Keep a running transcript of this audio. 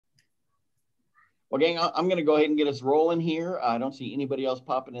Well, gang, I'm going to go ahead and get us rolling here. I don't see anybody else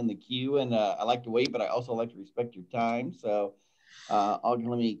popping in the queue, and I like to wait, but I also like to respect your time. So let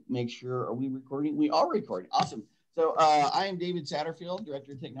me make sure. Are we recording? We are recording. Awesome. So I am David Satterfield,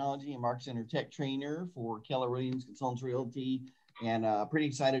 Director of Technology and Mark Center Tech Trainer for Keller Williams Consultants Realty. And pretty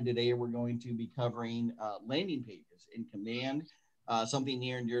excited today. We're going to be covering landing pages in Command, something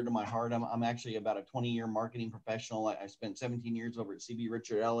near and dear to my heart. I'm actually about a 20-year marketing professional. I spent 17 years over at CB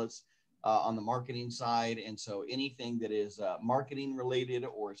Richard Ellis on the marketing side. And so anything that is marketing related,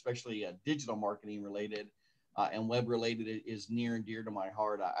 or especially digital marketing related and web related, is near and dear to my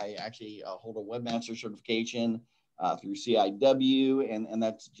heart. I actually hold a webmaster certification through CIW, and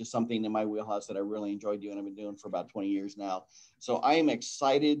that's just something in my wheelhouse that I really enjoy doing. I've been doing for about 20 years now. So I am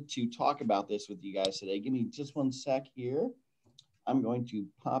excited to talk about this with you guys today. Give me just one sec here. I'm going to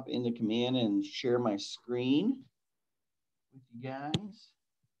pop into Command and share my screen with you guys.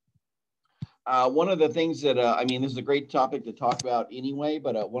 One of the things that, this is a great topic to talk about anyway,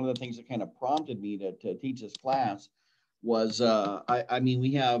 but one of the things that kind of prompted me to teach this class was,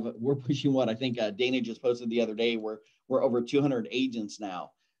 we're pushing what I think Dana just posted the other day. We're over 200 agents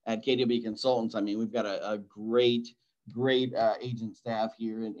now at KW Consultants. I mean, we've got a great agent staff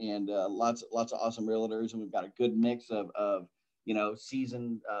here, and lots of awesome realtors, and we've got a good mix of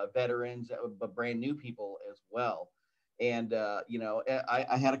seasoned veterans, but brand new people as well. And,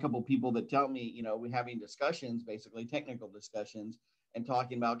 I had a couple of people that tell me, we're having discussions, basically technical discussions, and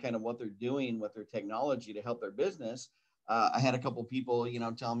talking about kind of what they're doing with their technology to help their business. I had a couple of people,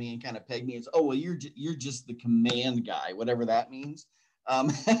 tell me and kind of peg me as, oh, well, you're just the Command guy, whatever that means.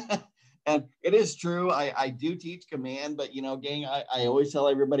 And it is true. I do teach Command, but, gang, I always tell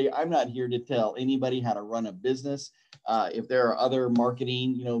everybody, I'm not here to tell anybody how to run a business. If there are other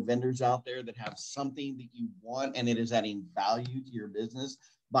marketing, vendors out there that have something that you want and it is adding value to your business,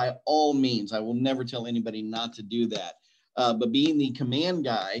 by all means, I will never tell anybody not to do that. But being the Command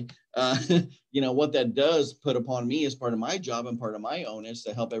guy, what that does put upon me as part of my job and part of my onus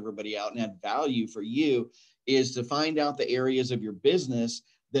to help everybody out and add value for you is to find out the areas of your business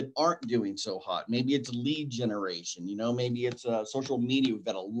that aren't doing so hot. Maybe it's lead generation, maybe it's social media. We've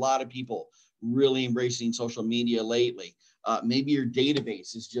got a lot of people really embracing social media lately. Maybe your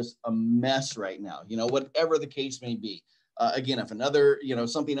database is just a mess right now, whatever the case may be. Again, if another,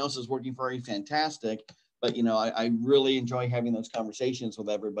 something else is working for you, fantastic. But, I really enjoy having those conversations with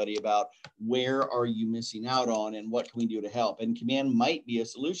everybody about where are you missing out on and what can we do to help? And Command might be a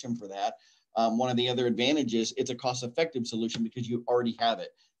solution for that. One of the other advantages, it's a cost-effective solution because you already have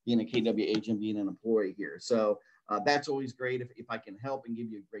it, being a KW agent, being an employee here. So that's always great. If I can help and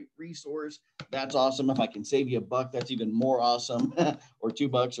give you a great resource, that's awesome. If I can save you $1, that's even more awesome. Or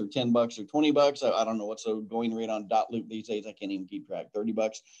 $2 or $10 or $20. I don't know what's the going rate on Dotloop these days. I can't even keep track.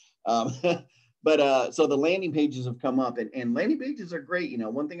 $30. But so the landing pages have come up, and landing pages are great.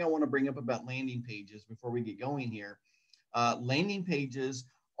 One thing I want to bring up about landing pages before we get going here, landing pages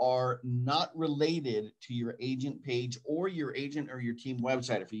are not related to your agent page or your agent or your team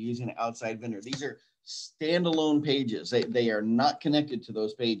website if you're using an outside vendor. These are standalone pages. They are not connected to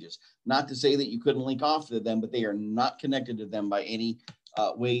those pages. Not to say that you couldn't link off to them, but they are not connected to them by any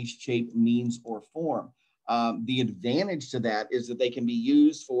way, shape, means, or form. The advantage to that is that they can be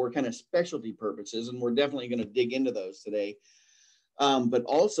used for kind of specialty purposes, and we're definitely going to dig into those today. But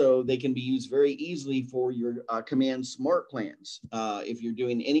also they can be used very easily for your Command smart plans. If you're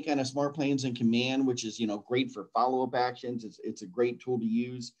doing any kind of smart plans in Command, which is, great for follow-up actions, it's a great tool to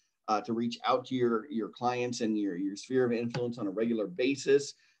use to reach out to your clients and your sphere of influence on a regular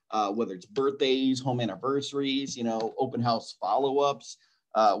basis, whether it's birthdays, home anniversaries, open house follow-ups,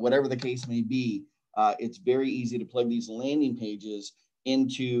 whatever the case may be. It's very easy to plug these landing pages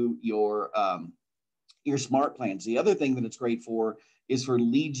into your smart plans. The other thing that it's great for is for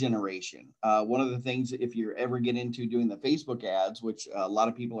lead generation. One of the things, if you ever get into doing the Facebook ads, which a lot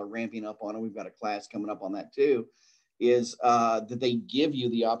of people are ramping up on, and we've got a class coming up on that too, is that they give you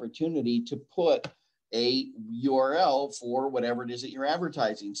the opportunity to put a URL for whatever it is that you're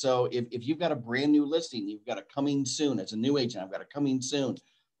advertising. So if you've got a brand new listing, you've got a coming soon, as a new agent, I've got a coming soon,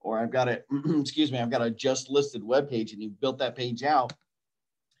 or I've got a, I've got a just listed web page, and you've built that page out,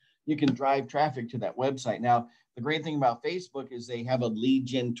 you can drive traffic to that website. Now, the great thing about Facebook is they have a lead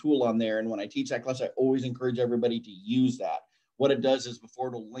gen tool on there. And when I teach that class, I always encourage everybody to use that. What it does is before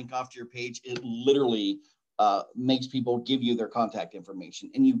it'll link off to your page, it literally makes people give you their contact information,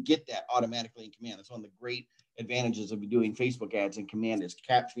 and you get that automatically in Command. That's one of the great advantages of doing Facebook ads in Command, is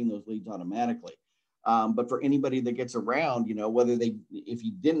capturing those leads automatically. But for anybody that gets around, whether if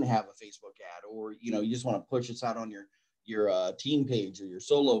you didn't have a Facebook ad, or, you just want to push this out on your team page or your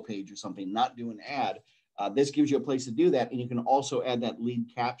solo page or something, not do an ad, this gives you a place to do that. And you can also add that lead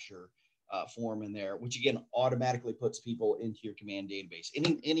capture form in there, which again automatically puts people into your command database.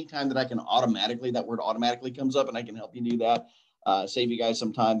 Anytime that I can automatically, that word automatically comes up and I can help you do that, save you guys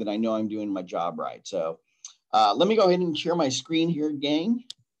some time, that I know I'm doing my job right. So let me go ahead and share my screen here, gang,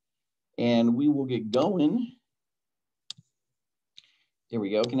 and we will get going. There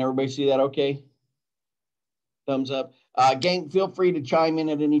we go. Can everybody see that okay? Thumbs up. Gang, feel free to chime in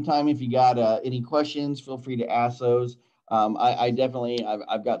at any time. If you got any questions, feel free to ask those. I definitely,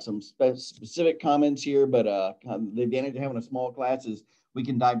 I've got some specific comments here, but the advantage of having a small class is we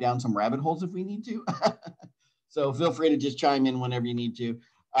can dive down some rabbit holes if we need to. So feel free to just chime in whenever you need to.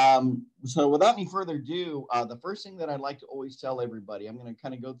 So without any further ado, the first thing that I'd like to always tell everybody, I'm going to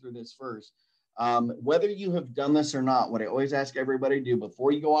kind of go through this first. Whether you have done this or not, what I always ask everybody to do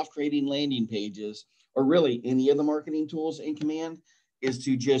before you go off creating landing pages, or really any of the marketing tools in Command, is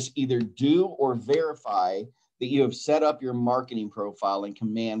to just either do or verify that you have set up your marketing profile in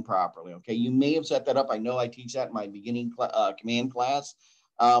Command properly. Okay, you may have set that up. I know I teach that in my beginning Command class,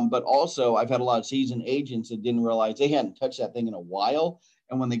 but also I've had a lot of seasoned agents that didn't realize they hadn't touched that thing in a while.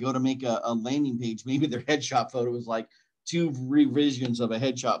 And when they go to make a landing page, maybe their headshot photo was like 2 revisions of a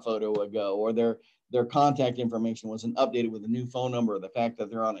headshot photo ago, or their contact information wasn't updated with a new phone number, or the fact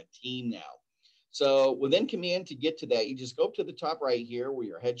that they're on a team now. So within Command, to get to that, you just go up to the top right here where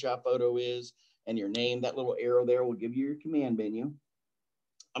your headshot photo is and your name. That little arrow there will give you your command menu.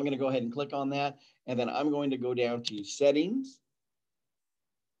 I'm going to go ahead and click on that. And then I'm going to go down to settings.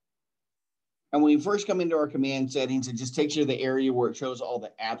 And when you first come into our command settings, it just takes you to the area where it shows all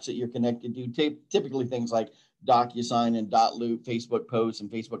the apps that you're connected to, typically things like DocuSign and .loop, Facebook posts and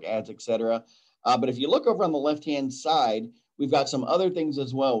Facebook ads, etc. But if you look over on the left-hand side, we've got some other things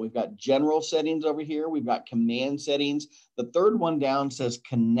as well. We've got general settings over here. We've got command settings. The third one down says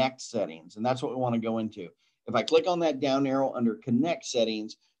connect settings, and that's what we want to go into. If I click on that down arrow under connect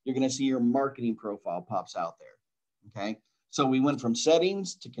settings, you're going to see your marketing profile pops out there. Okay. So we went from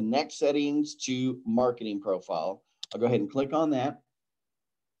settings to connect settings to marketing profile. I'll go ahead and click on that.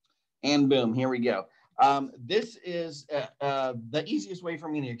 And boom, here we go. This is the easiest way for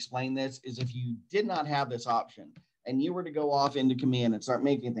me to explain this is if you did not have this option and you were to go off into Command and start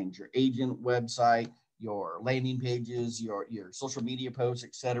making things, your agent website, your landing pages, your social media posts,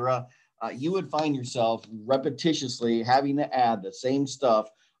 etc., you would find yourself repetitiously having to add the same stuff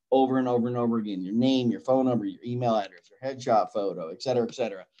over and over and over again, your name, your phone number, your email address, your headshot photo, et cetera, et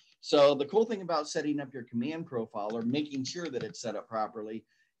cetera. So the cool thing about setting up your command profile or making sure that it's set up properly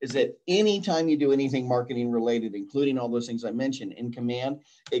is that anytime you do anything marketing related, including all those things I mentioned in Command,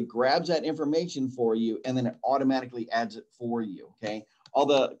 it grabs that information for you and then it automatically adds it for you, okay? All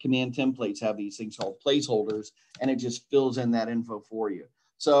the Command templates have these things called placeholders and it just fills in that info for you.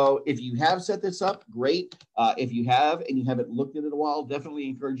 So if you have set this up, great. If you have and you haven't looked at it in a while, definitely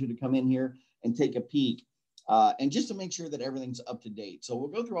encourage you to come in here and take a peek. And just to make sure that everything's up to date. So we'll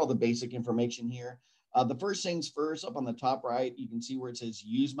go through all the basic information here. The first things first, up on the top right, you can see where it says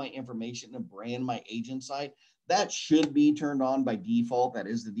use my information to brand my agent site. That should be turned on by default. That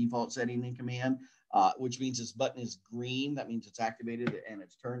is the default setting in Command, which means this button is green. That means it's activated and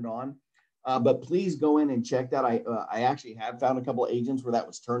it's turned on. But please go in and check that. I actually have found a couple of agents where that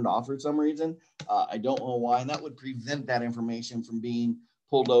was turned off for some reason. I don't know why, and that would prevent that information from being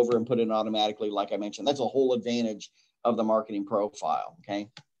pulled over and put in automatically, like I mentioned. That's a whole advantage of the marketing profile, okay?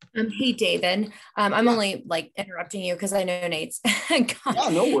 Hey, David. I'm only like interrupting you because I know Nate's gone. Yeah,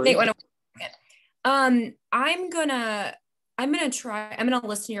 no worries. Nate, I'm gonna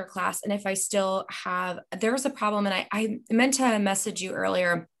listen to your class, and if I still have, there's a problem, and I meant to message you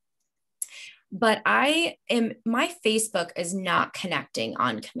earlier, but my Facebook is not connecting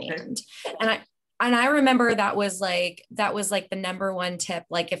on Command. Okay. And I remember that was like the number one tip.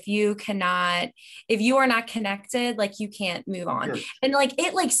 Like if you are not connected, like you can't move on. Sure. And like,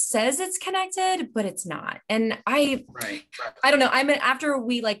 it like says it's connected, but it's not. And I don't know. After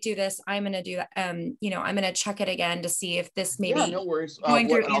we like do this, I'm going to do, I'm going to check it again to see if this maybe no worries. Going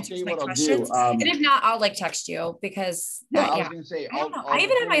through answers my questions. And if not, I'll like text you because I was going to say, I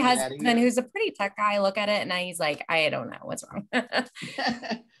even had my husband who's a pretty tech guy look at it and he's like, I don't know what's wrong.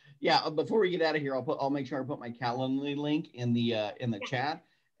 Yeah, before we get out of here, I'll make sure I put my Calendly link in the chat,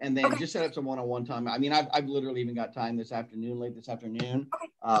 and then just set up some one-on-one time. I mean, I've literally even got time this afternoon, late this afternoon,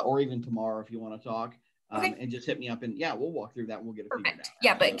 or even tomorrow if you want to talk, and just hit me up, and we'll walk through that and we'll get it figured out.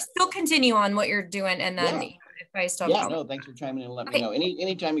 Yeah, but still continue on what you're doing, and then if I still thanks for chiming in and let me know.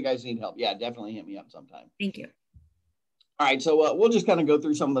 Anytime you guys need help, definitely hit me up sometime. Thank you. All right, so we'll just kind of go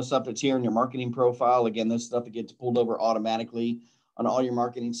through some of the stuff that's here in your marketing profile. Again, this stuff that gets pulled over automatically on all your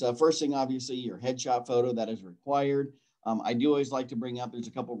marketing stuff. First thing, obviously, your headshot photo, that is required. I do always like to bring up, there's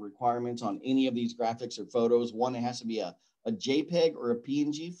a couple of requirements on any of these graphics or photos. One, it has to be a JPEG or a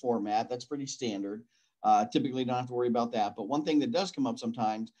PNG format. That's pretty standard. Typically don't have to worry about that. But one thing that does come up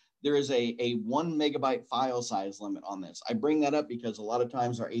sometimes, there is a 1 megabyte file size limit on this. I bring that up because a lot of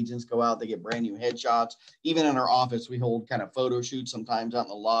times our agents go out, they get brand new headshots. Even in our office, we hold kind of photo shoots sometimes out in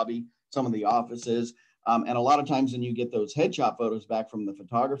the lobby, some of the offices. And a lot of times when you get those headshot photos back from the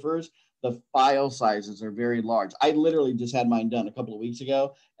photographers, the file sizes are very large. I literally just had mine done a couple of weeks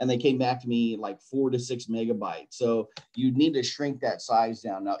ago, and they came back to me like 4 to 6 megabytes. So you need to shrink that size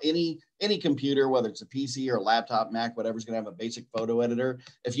down. Now, any computer, whether it's a PC or a laptop, Mac, whatever's going to have a basic photo editor,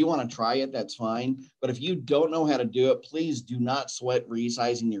 if you want to try it, that's fine. But if you don't know how to do it, please do not sweat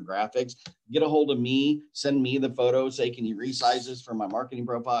resizing your graphics. Get a hold of me, send me the photo, say, can you resize this for my marketing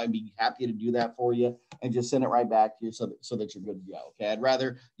profile? I'd be happy to do that for you and just send it right back to you so that you're good to go. Okay. I'd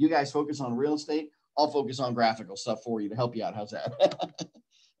rather you guys focus on real estate. I'll focus on graphical stuff for you to help you out. How's that?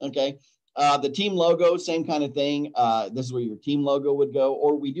 Okay. The team logo, same kind of thing. This is where your team logo would go.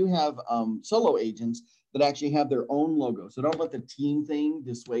 Or we do have solo agents that actually have their own logo. So don't let the team thing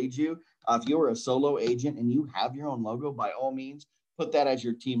dissuade you. If you're a solo agent and you have your own logo, by all means, put that as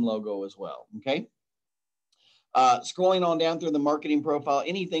your team logo as well. Okay. Scrolling on down through the marketing profile,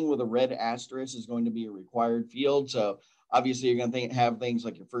 anything with a red asterisk is going to be a required field. So obviously you're going to have things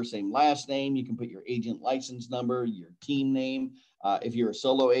like your first name, last name. You can put your agent license number, your team name. If you're a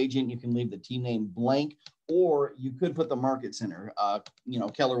solo agent, you can leave the team name blank, or you could put the market center,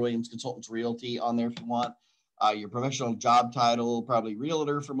 Keller Williams Consultants Realty on there if you want. Your professional job title, probably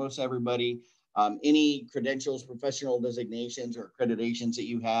realtor for most everybody. Any credentials, professional designations, or accreditations that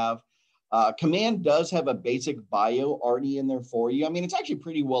you have. Command does have a basic bio already in there for you. I mean, it's actually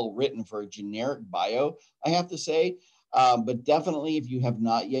pretty well written for a generic bio, I have to say. But definitely, if you have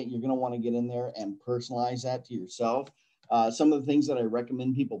not yet, you're going to want to get in there and personalize that to yourself. Some of the things that I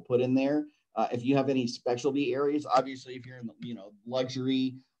recommend people put in there, if you have any specialty areas, obviously, if you're in the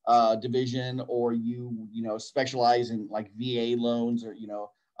luxury division, or you specialize in like VA loans, or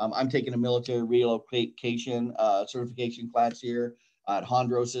I'm taking a military relocation certification class here at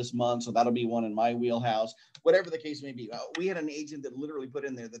Hondros this month, so that'll be one in my wheelhouse. Whatever the case may be, we had an agent that literally put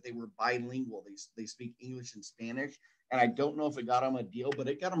in there that they were bilingual. They speak English and Spanish, and I don't know if it got them a deal, but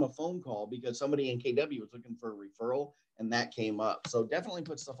it got them a phone call because somebody in KW was looking for a referral, and that came up. So definitely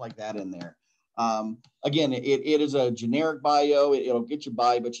put stuff like that in there. Again, it is a generic bio. It'll get you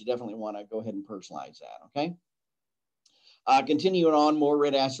by, but you definitely want to go ahead and personalize that. Okay. Continuing on, more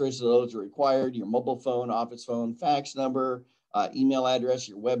red asterisks, those are required. Your mobile phone, office phone, fax number, email address,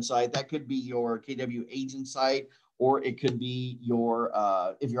 your website. That could be your KW agent site, or it could be your,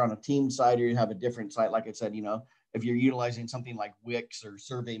 if you're on a team site or you have a different site, like I said, if you're utilizing something like Wix or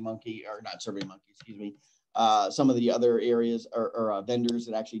SurveyMonkey, or not SurveyMonkey, excuse me, some of the other areas or vendors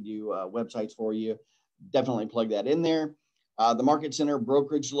that actually do websites for you, definitely plug that in there. The Market Center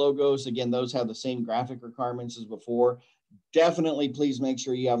brokerage logos, again, those have the same graphic requirements as before. Definitely, please make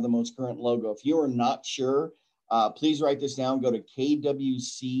sure you have the most current logo. If you are not sure, please write this down. Go to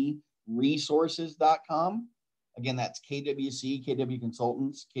kwcresources.com. Again, that's KW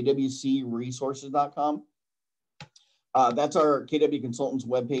Consultants, kwcresources.com. That's our KW Consultants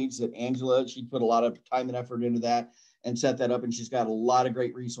webpage that Angela, she put a lot of time and effort into that and set that up. And she's got a lot of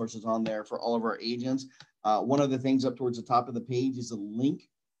great resources on there for all of our agents. One of the things up towards the top of the page is a link,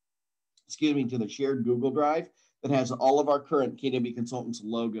 to the shared Google Drive that has all of our current KW Consultants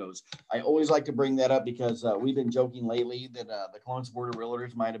logos. I always like to bring that up because we've been joking lately that the Columbus Board of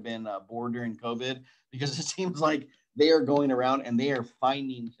Realtors might have been bored during COVID, because it seems like they are going around and they are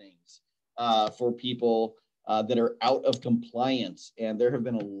finding things for people that are out of compliance. And there have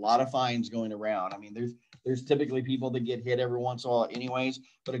been a lot of fines going around. I mean, there's typically people that get hit every once in a while anyways,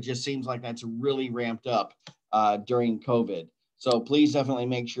 but it just seems like that's really ramped up during COVID. So please definitely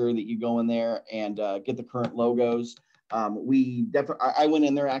make sure that you go in there and get the current logos. I went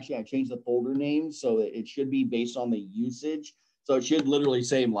in there, actually, I changed the folder name so that it should be based on the usage. So it should literally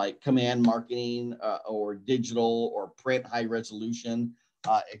say like command marketing or digital or print high resolution,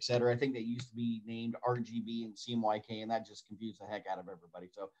 et cetera. I think they used to be named RGB and CMYK, and that just confused the heck out of everybody.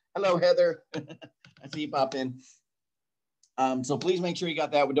 So hello, Heather. I see you pop in. So please make sure you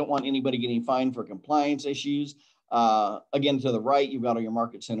got that. We don't want anybody getting fined for compliance issues. Again, to the right, you've got all your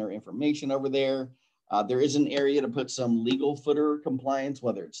Market Center information over there. There is an area to put some legal footer compliance,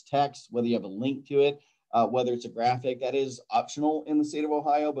 whether it's text, whether you have a link to it, whether it's a graphic. That is optional in the state of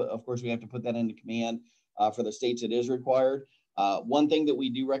Ohio, but of course we have to put that into Command. For the states, it is required. One thing that we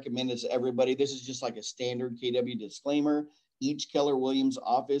do recommend is everybody, this is just like a standard KW disclaimer. Each Keller Williams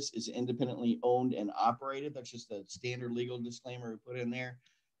office is independently owned and operated. That's just a standard legal disclaimer we put in there.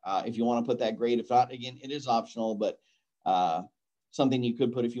 If you want to put that, great. If not, again, it is optional, but something you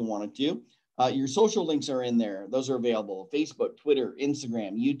could put if you wanted to. Your social links are in there. Those are available. Facebook, Twitter,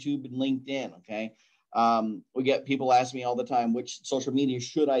 Instagram, YouTube, and LinkedIn, okay? We get people ask me all the time, which social media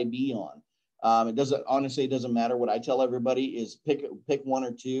should I be on? It doesn't matter. What I tell everybody is pick one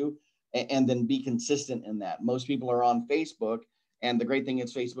or two and then be consistent in that. Most people are on Facebook, and the great thing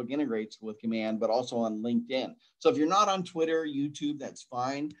is Facebook integrates with Command, but also on LinkedIn. So if you're not on Twitter, YouTube, that's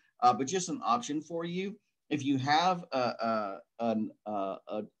fine, but just an option for you. If you have an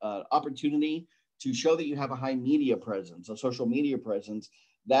opportunity to show that you have a high media presence, a social media presence,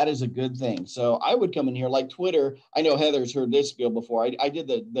 that is a good thing. So I would come in here like Twitter. I know Heather's heard this spiel before. I did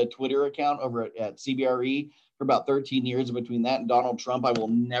the Twitter account over at CBRE for about 13 years. Between that and Donald Trump, I will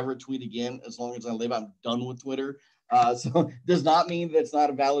never tweet again as long as I live. I'm done with Twitter. So does not mean that it's not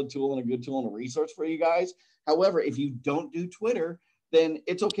a valid tool and a good tool and a resource for you guys. However, if you don't do Twitter, then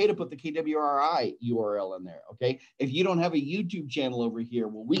it's okay to put the KWRI URL in there, okay? If you don't have a YouTube channel over here,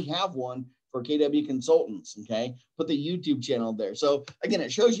 well, we have one for KW Consultants, okay? Put the YouTube channel there. So again,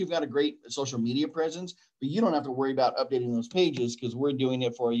 it shows you've got a great social media presence, but you don't have to worry about updating those pages because we're doing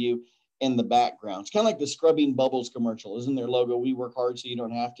it for you in the background. It's kind of like the Scrubbing Bubbles commercial. Isn't their logo, we work hard so you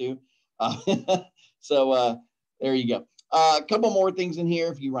don't have to? There you go. A couple more things in here.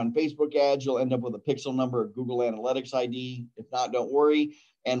 If you run Facebook ads, you'll end up with a pixel number, a Google Analytics ID. If not, don't worry.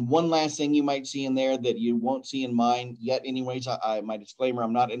 And one last thing you might see in there that you won't see in mine yet anyways, my disclaimer,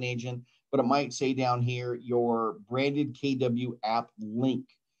 I'm not an agent, but it might say down here, your branded KW app link.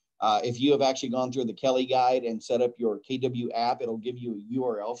 If you have actually gone through the Kelly guide and set up your KW app, it'll give you a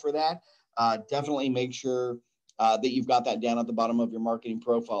URL for that. Definitely make sure that you've got that down at the bottom of your marketing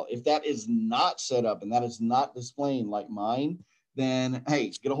profile. If that is not set up and that is not displaying like mine, then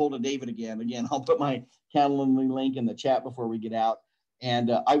hey, get a hold of David again. Again, I'll put my Calendly link in the chat before we get out,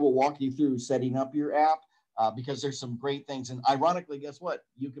 and I will walk you through setting up your app because there's some great things. And ironically, guess what?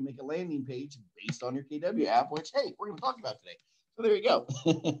 You can make a landing page based on your KW app, which, hey, we're going to talk about today. So there you go.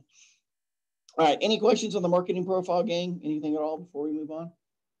 All right. Any questions on the marketing profile, gang? Anything at all before we move on?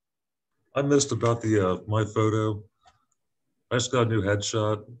 I missed about the my photo. I just got a new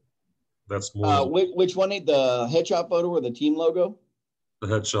headshot. That's more. Which one? The headshot photo or the team logo? The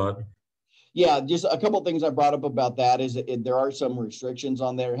headshot. Yeah, just a couple of things I brought up about that is there are some restrictions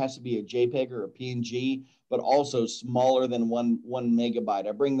on there. It has to be a JPEG or a PNG, but also smaller than one megabyte.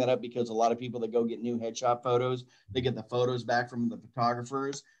 I bring that up because a lot of people that go get new headshot photos, they get the photos back from the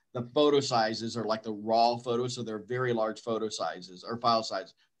photographers. The photo sizes are like the raw photos, so they're very large photo sizes or file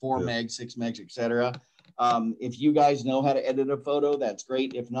size, 4 megs, 6 megs, etc. If you guys know how to edit a photo, that's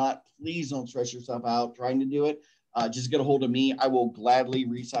great. If not, please don't stress yourself out trying to do it. Just get a hold of me. I will gladly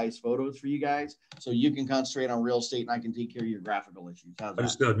resize photos for you guys so you can concentrate on real estate and I can take care of your graphical issues. How's that? I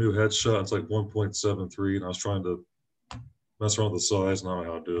just got a new headshot. It's like 1.73, and I was trying to mess around with the size, and I don't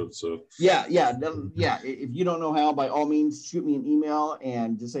know how to do it. So yeah. If you don't know how, by all means, shoot me an email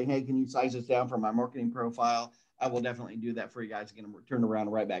and just say, hey, can you size this down for my marketing profile? I will definitely do that for you guys. Again, turn around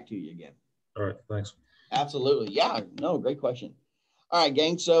and right back to you again. All right, thanks. Absolutely. Yeah, no, great question. All right,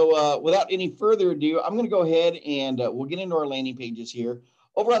 gang. So without any further ado, I'm going to go ahead and we'll get into our landing pages here.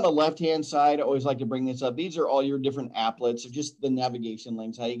 Over on the left-hand side, I always like to bring this up. These are all your different applets, just the navigation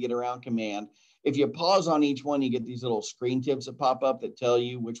links, how you get around Command. If you pause on each one, you get these little screen tips that pop up that tell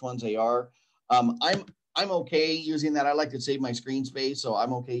you which ones they are. I'm okay using that. I like to save my screen space, so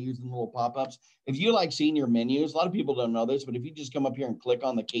I'm okay using the little pop-ups. If you like seeing your menus, a lot of people don't know this, but if you just come up here and click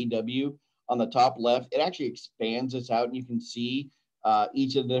on the KW on the top left, it actually expands this out and you can see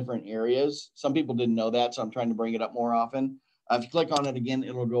each of the different areas. Some people didn't know that, so I'm trying to bring it up more often. If you click on it again,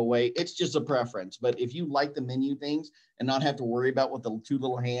 it'll go away. It's just a preference. But if you like the menu things and not have to worry about what the two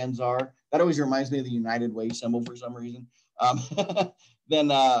little hands are, that always reminds me of the United Way symbol for some reason, then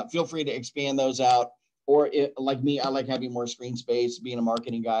feel free to expand those out. Or like me, I like having more screen space, being a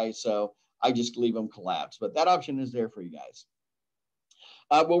marketing guy, so I just leave them collapsed. But that option is there for you guys.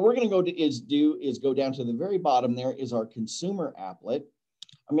 What we're going to do is go down to the very bottom. There is our consumer applet.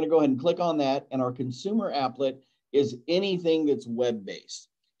 I'm going to go ahead and click on that, and our consumer applet is anything that's web-based.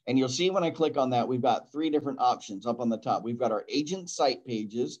 And you'll see when I click on that, we've got 3 different options up on the top. We've got our agent site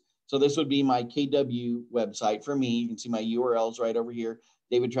pages. So this would be my KW website for me. You can see my URLs right over here,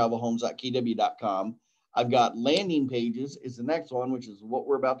 davidtravelhomes.kw.com. I've got landing pages is the next one, which is what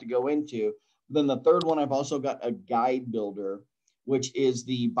we're about to go into. Then the third one, I've also got a guide builder. which is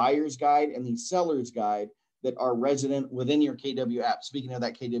the buyer's guide and the seller's guide that are resident within your KW app. Speaking of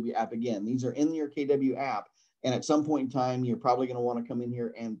that KW app again, these are in your KW app. And at some point in time, you're probably going to want to come in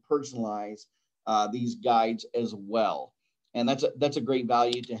here and personalize these guides as well. And that's a great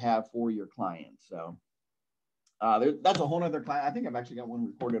value to have for your clients. So that's a whole other class. I think I've actually got one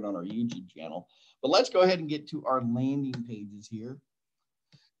recorded on our YouTube channel. But let's go ahead and get to our landing pages here.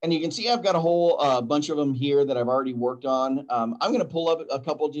 And you can see I've got a whole bunch of them here that I've already worked on. I'm going to pull up a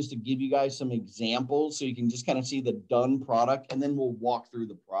couple just to give you guys some examples so you can just kind of see the done product, and then we'll walk through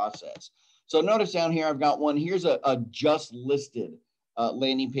the process. So notice down here, I've got one. Here's a just listed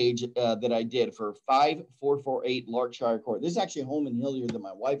landing page that I did for 5448 Larkshire Court. This is actually a home in Hilliard that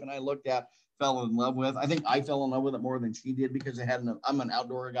my wife and I looked at, fell in love with. I think I fell in love with it more than she did because it had I'm an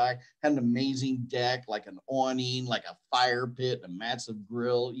outdoor guy, had an amazing deck, like an awning, like a fire pit, a massive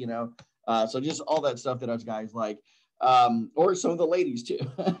grill, you know. So just all that stuff that us guys like, or some of the ladies too.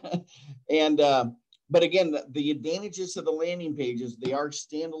 And but again, the advantages to the landing pages, they are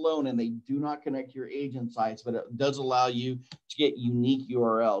standalone and they do not connect to your agent sites, but it does allow you to get unique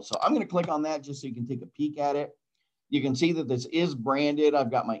URLs. So I'm going to click on that just so you can take a peek at it. You can see that this is branded. I've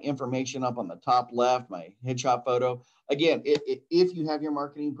got my information up on the top left, my headshot photo. Again, if you have your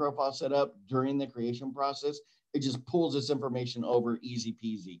marketing profile set up during the creation process, it just pulls this information over easy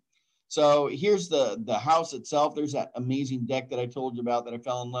peasy. So here's the house itself. There's that amazing deck that I told you about that I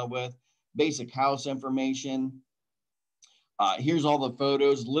fell in love with. Basic house information. Here's all the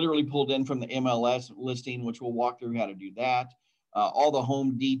photos literally pulled in from the MLS listing, which we'll walk through how to do that. All the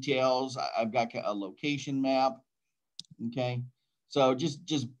home details. I've got a location map. Okay, so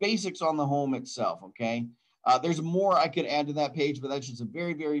just basics on the home itself. Okay, there's more I could add to that page, but that's just a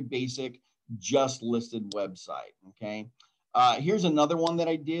very, very basic, just listed website. Okay, here's another one that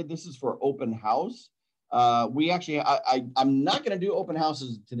I did. This is for open house. We actually, I'm not going to do open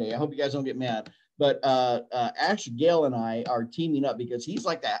houses today. I hope you guys don't get mad, but Ash Gale and I are teaming up because he's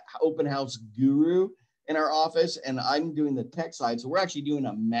like that open house guru in our office, and I'm doing the tech side. So we're actually doing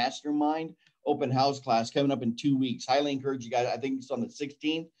a mastermind open house class coming up in 2 weeks. Highly encourage you guys. I think it's on the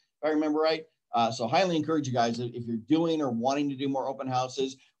 16th, if I remember right. So highly encourage you guys, if you're doing or wanting to do more open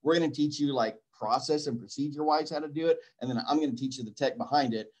houses, we're going to teach you like process and procedure wise how to do it. And then I'm going to teach you the tech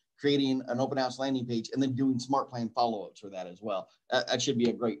behind it, creating an open house landing page, and then doing smart plan follow-ups for that as well. That should be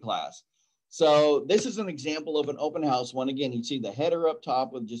a great class. So this is an example of an open house one. Again, you see the header up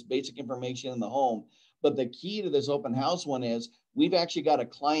top with just basic information in the home. But the key to this open house one is we've actually got a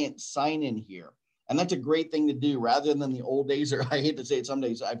client sign in here. And that's a great thing to do rather than the old days, or I hate to say it, some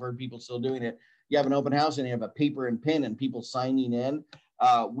days I've heard people still doing it. You have an open house and you have a paper and pen and people signing in.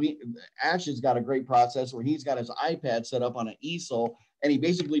 Ash has got a great process where he's got his iPad set up on an easel, and he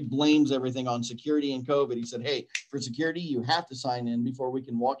basically blames everything on security and COVID. He said, hey, for security, you have to sign in before we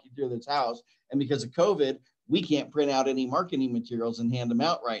can walk you through this house. And because of COVID, we can't print out any marketing materials and hand them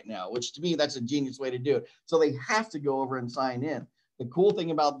out right now, which to me, that's a genius way to do it. So they have to go over and sign in. The cool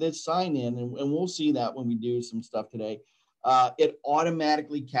thing about this sign in, and we'll see that when we do some stuff today, it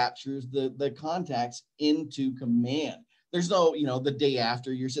automatically captures the contacts into command. There's no, the day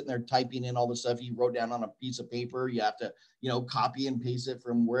after you're sitting there typing in all the stuff you wrote down on a piece of paper. You have to, copy and paste it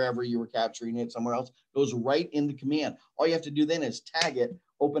from wherever you were capturing it somewhere else. It goes right into command. All you have to do then is tag it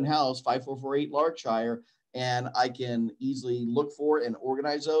open house 5448 Larkshire, and I can easily look for and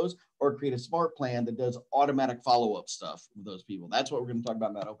organize those or create a smart plan that does automatic follow-up stuff with those people. That's what we're going to talk about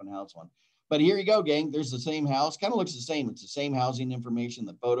in that open house one. But here you go, gang. There's the same house. Kind of looks the same. It's the same housing information,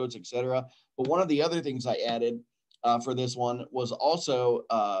 the photos, etc. But one of the other things I added for this one was also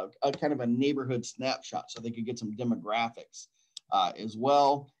a kind of a neighborhood snapshot, so they could get some demographics as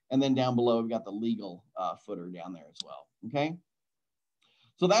well. And then down below, we've got the legal footer down there as well. Okay.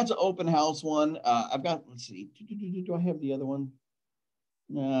 So that's an open house one. I've got, let's see, do I have the other one?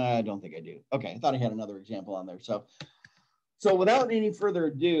 No, I don't think I do. Okay, I thought I had another example on there. So without any further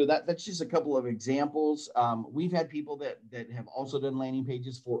ado, that's just a couple of examples. We've had people that have also done landing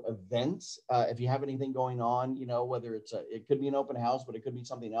pages for events. If you have anything going on, whether it could be an open house, but it could be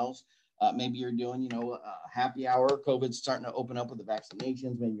something else. Maybe you're doing, a happy hour. COVID's starting to open up with the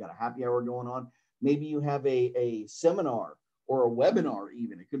vaccinations. Maybe you got a happy hour going on. Maybe you have a seminar or a webinar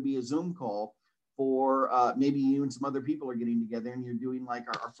even. It could be a Zoom call for maybe you and some other people are getting together and you're doing like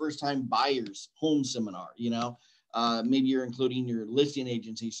our first time buyers home seminar, maybe you're including your listing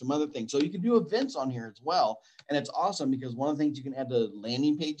agency, some other things. So you can do events on here as well. And it's awesome because one of the things you can add to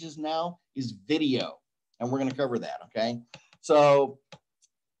landing pages now is video. And we're going to cover that. Okay. So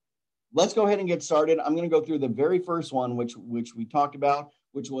let's go ahead and get started. I'm going to go through the very first one, which we talked about,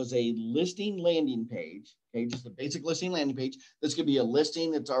 which was a listing landing page. Okay, just a basic listing landing page. This could be a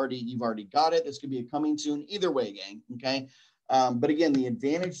listing that's you've already got it. This could be a coming soon. Either way, gang. Okay. But again, the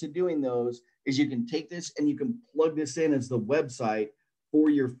advantage to doing those is you can take this and you can plug this in as the website for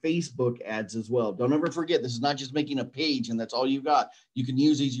your Facebook ads as well. Don't ever forget, this is not just making a page and that's all you got. You can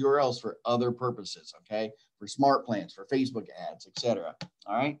use these URLs for other purposes, okay? For smart plans, for Facebook ads, etc.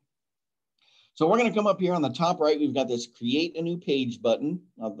 All right. So we're going to come up here on the top right. We've got this create a new page button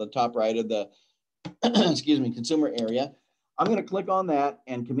on the top right of the, excuse me, consumer area. I'm going to click on that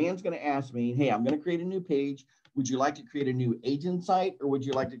and Command's going to ask me, hey, I'm going to create a new page. Would you like to create a new agent site or would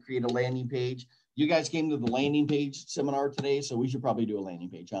you like to create a landing page? You guys came to the landing page seminar today, so we should probably do a landing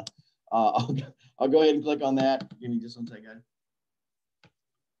page, huh? I'll go ahead and click on that. Give me just one second.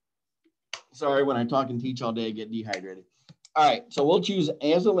 Sorry, when I talk and teach all day, I get dehydrated. All right, so we'll choose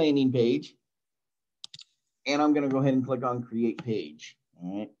as a landing page. And I'm going to go ahead and click on create page.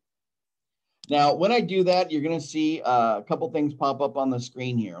 All right. Now, when I do that, you're going to see a couple things pop up on the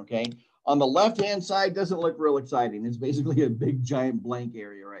screen here. Okay. On the left-hand side, doesn't look real exciting. It's basically a big, giant blank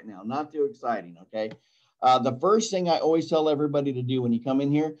area right now. Not too exciting. Okay. The first thing I always tell everybody to do when you come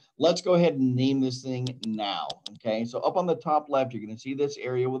in here, let's go ahead and name this thing now. Okay. So up on the top left, you're going to see this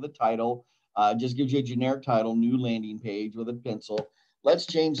area with a title. Just gives you a generic title, new landing page with a pencil. Let's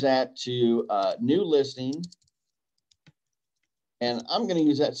change that to new listing. And I'm going to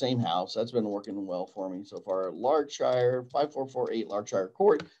use that same house. That's been working well for me so far. Larkshire, 5448 Larkshire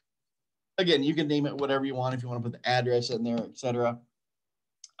Court. Again, you can name it whatever you want if you want to put the address in there, etc.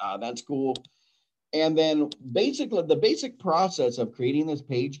 That's cool. And then basically, the basic process of creating this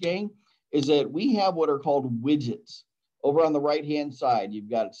page, gang, is that we have what are called widgets. Over on the right-hand side, you've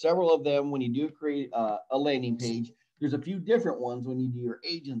got several of them when you do create a landing page. There's a few different ones when you do your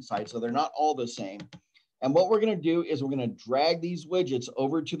agent site, so they're not all the same. And what we're going to do is we're going to drag these widgets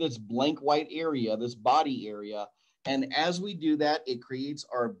over to this blank white area, this body area. And as we do that, it creates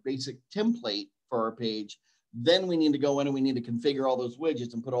our basic template for our page. Then we need to go in and we need to configure all those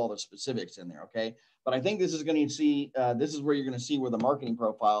widgets and put all the specifics in there, okay? But I think this is going to see, this is where you're going to see where the marketing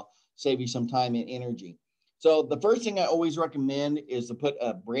profile save you some time and energy. So the first thing I always recommend is to put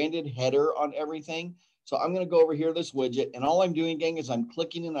a branded header on everything. So I'm going to go over here, this widget, and all I'm doing, gang, is I'm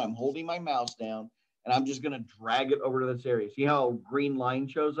clicking and I'm holding my mouse down, and I'm just going to drag it over to this area. See how a green line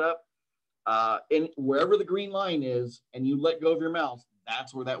shows up? And wherever the green line is, and you let go of your mouse,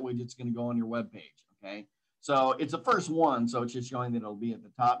 that's where that widget's going to go on your web page, okay? So it's the first one, so it's just showing that it'll be at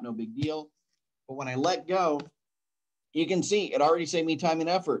the top, no big deal. But when I let go, you can see it already saved me time and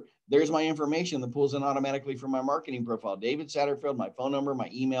effort. There's my information that pulls in automatically from my marketing profile. David Satterfield, my phone number, my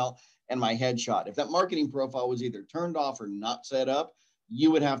email, and my headshot. If that marketing profile was either turned off or not set up, you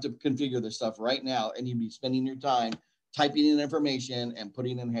would have to configure this stuff right now, and you'd be spending your time typing in information and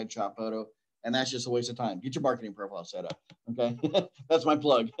putting in a headshot photo, and that's just a waste of time. Get your marketing profile set up, okay? That's my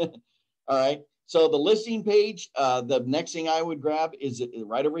plug. All right. So the listing page, the next thing I would grab is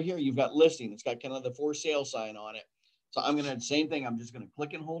right over here. You've got listing. It's got kind of the for sale sign on it. So I'm going to, same thing. I'm just going to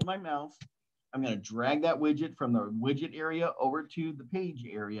click and hold my mouse. I'm going to drag that widget from the widget area over to the page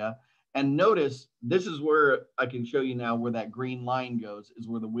area. And notice this is where I can show you now where that green line goes, is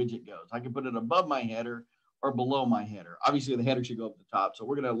where the widget goes. I can put it above my header or below my header. Obviously the header should go up the top. So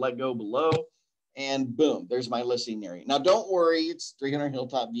we're going to let go below, and boom, there's my listing area. Now don't worry, it's 300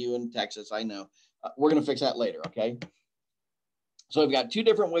 Hilltop View in Texas. I know. We're going to fix that later. Okay. So I've got two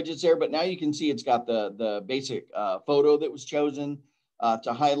different widgets there, but now you can see it's got the basic photo that was chosen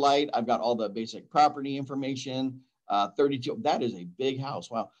to highlight. I've got all the basic property information, 32. That is a big house.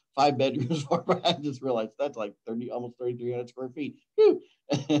 Wow. 5 bedrooms. I just realized that's like almost 3,300 square feet.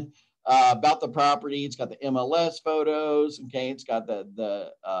 About the property, it's got the MLS photos. Okay. It's got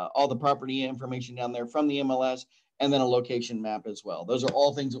all the property information down there from the MLS, and then a location map as well. Those are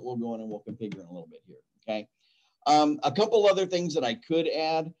all things that we'll go in and we'll configure in a little bit here. Okay. A couple other things that I could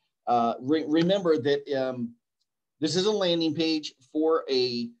add. Remember that this is a landing page for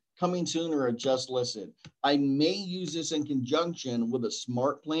a coming soon or a just listed. I may use this in conjunction with a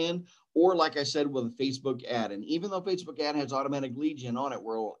smart plan, or like I said, with a Facebook ad. And even though Facebook ad has automatic lead gen on it,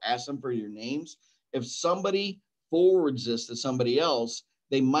 where it will ask them for your names, if somebody forwards this to somebody else,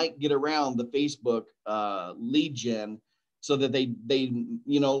 they might get around the Facebook lead gen, so that they,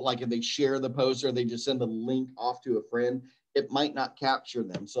 you know, like if they share the post or they just send a link off to a friend, it might not capture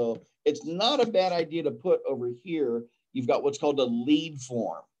them. So it's not a bad idea to put over here, you've got what's called a lead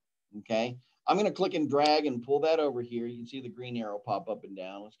form, okay? I'm going to click and drag and pull that over here. You can see the green arrow pop up and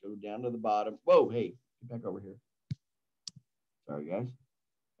down. Let's go down to the bottom. Whoa, hey, get back over here. Sorry, guys.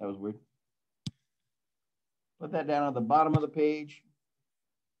 That was weird. Put that down at the bottom of the page.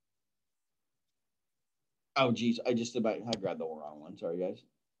 Oh, geez. I grabbed the wrong one. Sorry, guys.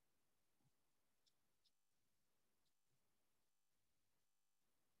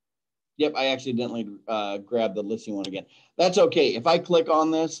 Yep, I accidentally grabbed the listing one again. That's okay. If I click on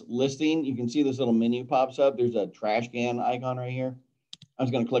this listing, you can see this little menu pops up. There's a trash can icon right here. I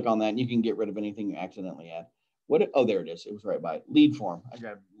was going to click on that, and you can get rid of anything you accidentally add. Oh, there it is. It was right by it. Lead form. I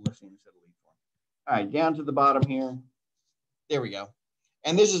grabbed listing instead of lead form. All right, down to the bottom here. There we go.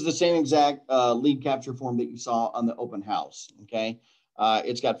 And this is the same exact lead capture form that you saw on the open house, okay?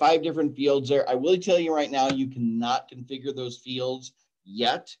 It's got 5 different fields there. I will tell you right now, you cannot configure those fields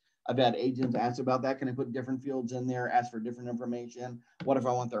yet. I've had agents ask about that. Can I put different fields in there, ask for different information? What if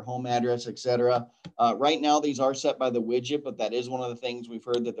I want their home address, etc.? Right now, these are set by the widget, but that is one of the things we've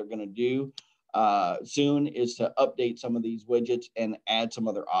heard that they're going to do soon is to update some of these widgets and add some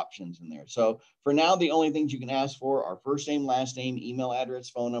other options in there. So for now, the only things you can ask for are first name, last name, email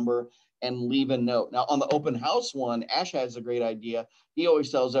address, phone number, and leave a note. Now on the open house one, Ash has a great idea. He always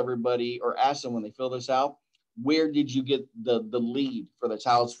tells everybody or asks them when they fill this out, where did you get the lead for this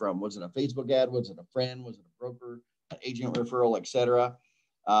house from? Was it a Facebook ad? Was it a friend? Was it a broker, an agent referral, etc.?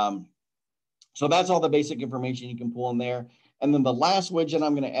 So that's all the basic information you can pull in there. And then the last widget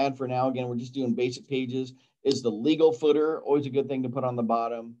I'm going to add for now, again, we're just doing basic pages, is the legal footer. Always a good thing to put on the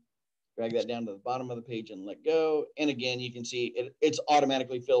bottom. Drag that down to the bottom of the page and let go. And again, you can see it's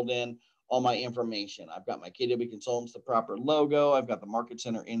automatically filled in all my information. I've got my KW Consultants, the proper logo. I've got the Market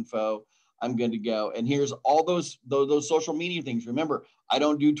Center info. I'm good to go. And here's all those social media things. Remember, I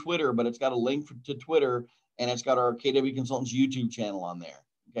don't do Twitter, but it's got a link to Twitter, and it's got our KW Consultants YouTube channel on there.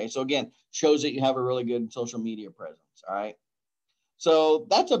 Okay, so again, shows that you have a really good social media presence, all right? So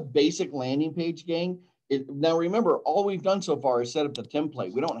that's a basic landing page, gang. Now remember, all we've done so far is set up the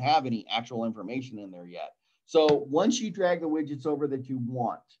template. We don't have any actual information in there yet. So once you drag the widgets over that you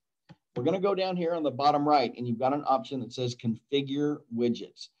want, we're going to go down here on the bottom right, and you've got an option that says configure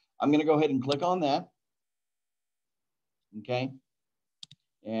widgets. I'm going to go ahead and click on that. Okay,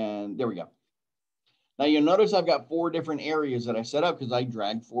 and there we go. Now you'll notice I've got 4 different areas that I set up because I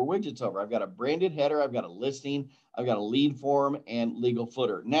dragged 4 widgets over. I've got a branded header, I've got a listing, I've got a lead form, and legal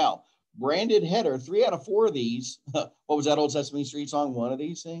footer. Now, branded header, 3 out of 4 of these, what was that old Sesame Street song? One of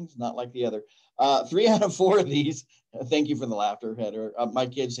these things, not like the other. 3 out of 4 of these, thank you for the laughter, header. My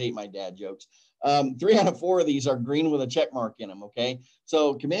kids hate my dad jokes. 3 out of 4 of these are green with a check mark in them, okay?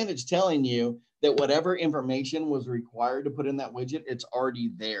 So Command is telling you that whatever information was required to put in that widget, it's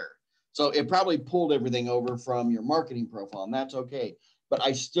already there. So it probably pulled everything over from your marketing profile, and that's okay. But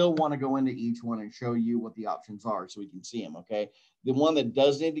I still want to go into each one and show you what the options are so we can see them, okay? The one that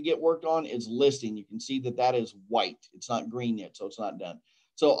does need to get worked on is listing. You can see that that is white. It's not green yet, so it's not done.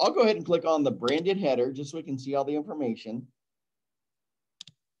 So I'll go ahead and click on the branded header just so we can see all the information.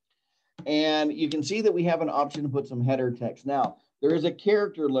 And you can see that we have an option to put some header text. Now, there is a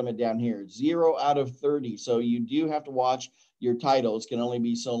character limit down here, 0 out of 30. So you do have to watch your titles can only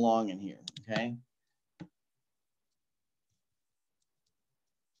be so long in here, okay?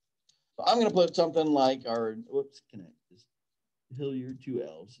 So I'm going to put something like our, whoops, can I just, Hilliard, 2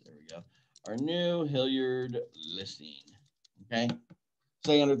 L's, there we go. Our new Hilliard listing, okay?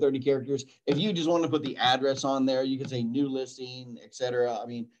 Say under 30 characters. If you just want to put the address on there, you can say new listing, etc. I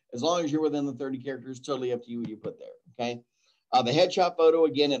mean, as long as you're within the 30 characters, totally up to you what you put there, okay? The headshot photo,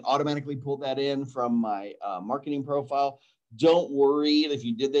 again, it automatically pulled that in from my marketing profile. Don't worry if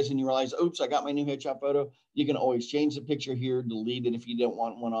you did this and you realize, oops, I got my new headshot photo. You can always change the picture here, delete it if you don't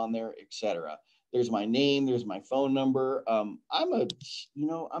want one on there, etc. There's my name. There's my phone number. I'm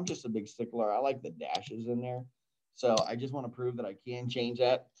just a big stickler. I like the dashes in there. So I just want to prove that I can change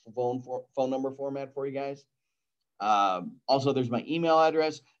that phone number format for you guys. Also, there's my email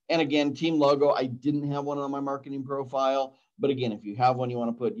address. And again, team logo. I didn't have one on my marketing profile. But again, if you have one you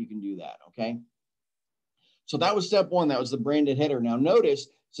want to put, you can do that, okay? So that was step 1. That was the branded header. Now notice,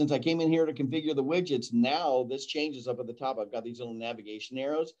 since I came in here to configure the widgets, now this changes up at the top. I've got these little navigation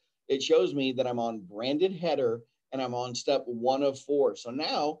arrows. It shows me that I'm on branded header and I'm on step 1 of 4. So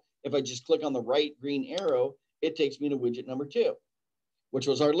now if I just click on the right green arrow, it takes me to widget number 2, which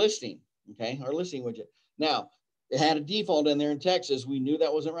was our listing, okay? Our listing widget. Now, it had a default in there in Texas. We knew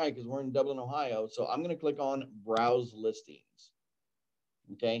that wasn't right because we're in Dublin, Ohio. So I'm going to click on Browse Listings,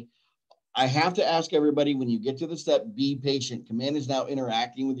 okay? I have to ask everybody, when you get to the step, be patient. Command is now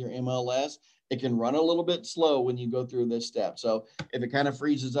interacting with your MLS. It can run a little bit slow when you go through this step. So if it kind of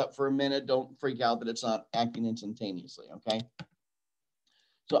freezes up for a minute, don't freak out that it's not acting instantaneously, okay?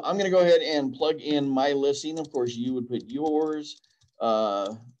 So I'm going to go ahead and plug in my listing. Of course, you would put yours,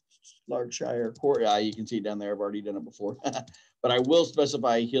 Larkshire Court. Yeah, you can see it down there. I've already done it before. But I will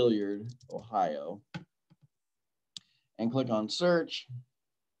specify Hilliard, Ohio. and click on search.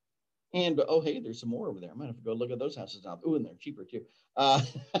 And, oh, hey, there's some more over there. I might have to go look at those houses now. Oh, and they're cheaper too.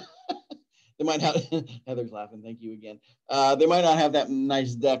 They might have, Heather's laughing. Thank you again. They might not have that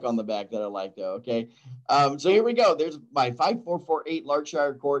nice deck on the back that I like though. Okay. So here we go. There's my 5448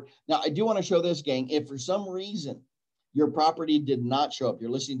 Larkshire Court. Now I do want to show this, gang. If for some reason your property did not show up, your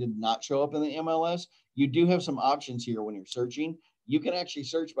listing did not show up in the MLS, you do have some options here when you're searching. You can actually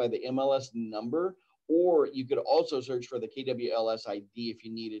search by the MLS number, or you could also search for the KWLS ID if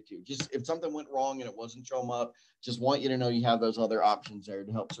you needed to. Just if something went wrong and it wasn't showing up, just want you to know you have those other options there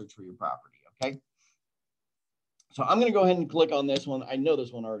to help search for your property. Okay. So I'm going to go ahead and click on this one. I know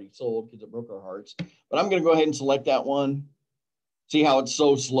this one already sold because it broke our hearts, but I'm going to go ahead and select that one. See how it's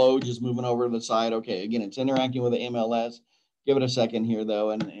so slow, just moving over to the side. Okay. Again, it's interacting with the MLS. Give it a second here though,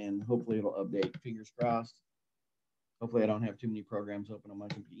 and hopefully it'll update. Fingers crossed. Hopefully I don't have too many programs open on my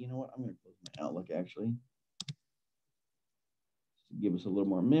computer. You know what? I'm going to close my Outlook actually. Just to give us a little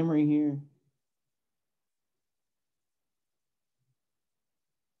more memory here.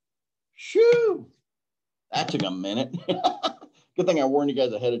 Shoo! That took a minute. Good thing I warned you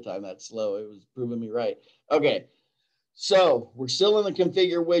guys ahead of time. That's slow. It was proving me right. Okay. So we're still in the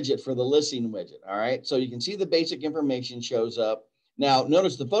configure widget for the listing widget. All right. So you can see the basic information shows up. Now,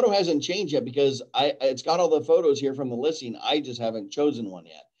 notice the photo hasn't changed yet because it's got all the photos here from the listing. I just haven't chosen one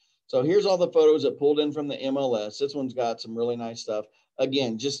yet. So here's all the photos that pulled in from the MLS. This one's got some really nice stuff.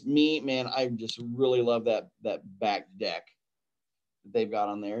 Again, just me, man, I just really love that back deck that they've got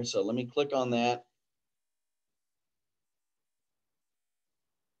on there. So let me click on that.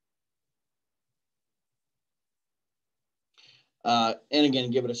 And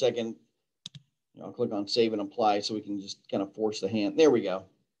again, give it a second. I'll click on save and apply so we can just kind of force the hand. There we go.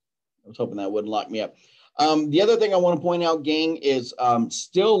 I was hoping that wouldn't lock me up. The other thing I want to point out, gang, is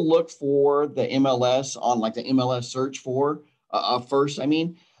still look for the MLS on like the MLS search for first, I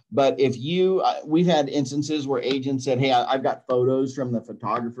mean. But if you, we've had instances where agents said, hey, I've got photos from the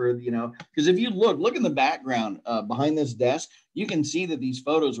photographer, you know, because if you look in the background behind this desk, you can see that these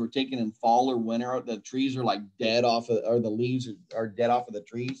photos were taken in fall or winter. The trees are like dead off of, or the leaves are dead off of the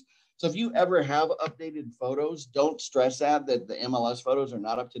trees. So if you ever have updated photos, don't stress that the MLS photos are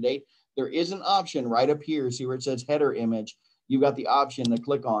not up to date. There is an option right up here. See where it says header image. You've got the option to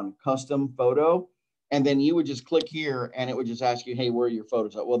click on custom photo. And then you would just click here and it would just ask you, hey, where are your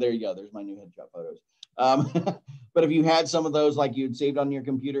photos? Well, there you go. There's my new headshot photos. But if you had some of those like you'd saved on your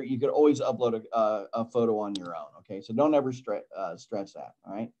computer, you could always upload a photo on your own. Okay, so don't ever stress that.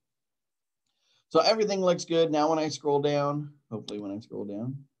 All right. So everything looks good. Now when I scroll down, hopefully when I scroll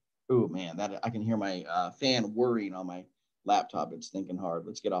down, oh man, that I can hear my fan whirring on my laptop. It's thinking hard.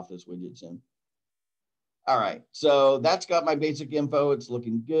 Let's get off this widget soon. All right, so that's got my basic info. It's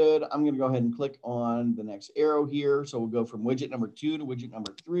looking good. I'm going to go ahead and click on the next arrow here. So we'll go from widget number 2 to widget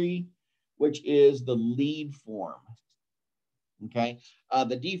number 3, which is the lead form. Okay,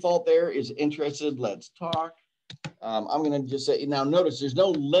 the default there is interested. Let's talk. I'm going to just say, now notice there's no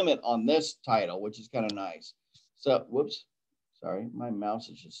limit on this title, which is kind of nice. So, whoops, sorry, my mouse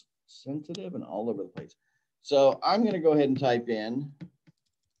is just sensitive and all over the place. So I'm going to go ahead and type in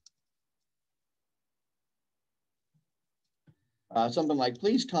something like,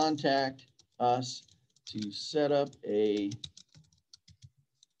 please contact us to set up a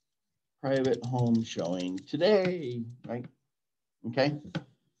private home showing today, right? Okay.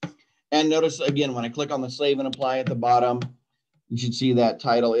 And notice again, when I click on the save and apply at the bottom, you should see that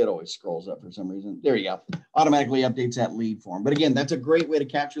title. It always scrolls up for some reason. There you go. Automatically updates that lead form. But again, that's a great way to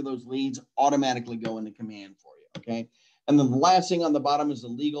capture those leads, automatically go into command for you, okay? And then the last thing on the bottom is the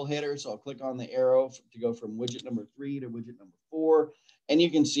legal header. So I'll click on the arrow to go from widget number 3 to widget number 4. And you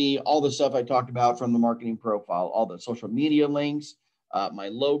can see all the stuff I talked about from the marketing profile, all the social media links, my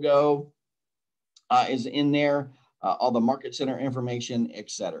logo is in there, all the market center information,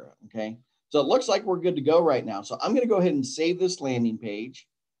 etc. Okay. So it looks like we're good to go right now. So I'm going to go ahead and save this landing page.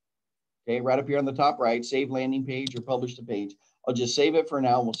 Okay. Right up here on the top right, save landing page or publish the page. I'll just save it for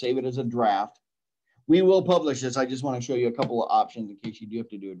now. We'll save it as a draft. We will publish this. I just want to show you a couple of options in case you do have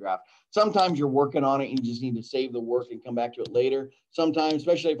to do a draft. Sometimes you're working on it and you just need to save the work and come back to it later. Sometimes,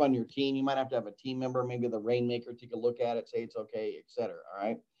 especially if on your team, you might have to have a team member, maybe the rainmaker, take a look at it, say it's okay, etc. All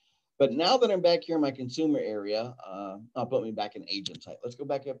right. But now that I'm back here in my consumer area, I'll put me back in agent site. Let's go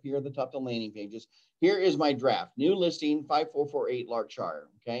back up here at the top of the landing pages. Here is my draft, new listing 5448 Larkshire.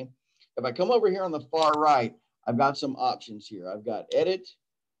 Okay. If I come over here on the far right, I've got some options here. I've got edit.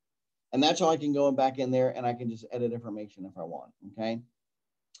 And that's how I can go back in there and I can just edit information if I want, okay?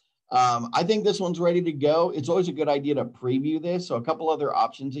 I think this one's ready to go. It's always a good idea to preview this. So a couple other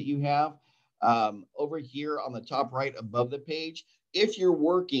options that you have. over here on the top right above the page. If you're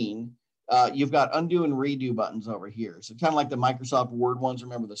working, you've got undo and redo buttons over here. So kind of like the Microsoft Word ones.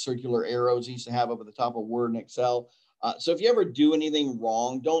 Remember the circular arrows you used to have over the top of Word and Excel. So if you ever do anything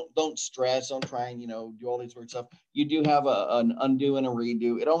wrong, don't stress. Don't try and do all these weird stuff. You do have an undo and a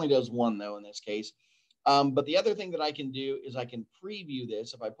redo. It only does one though in this case. But the other thing that I can do is I can preview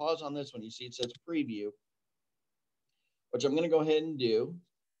this. If I pause on this one, you see it says preview, which I'm going to go ahead and do.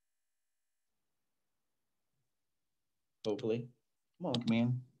 Hopefully. Come on,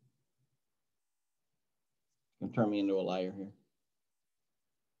 command. It's going to turn me into a liar here.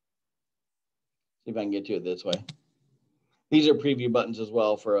 See if I can get to it this way. These are preview buttons as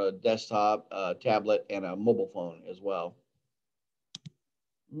well for a desktop, a tablet, and a mobile phone as well.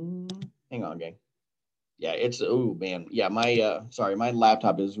 Hang on, gang. Yeah, it's, oh, man. Yeah, my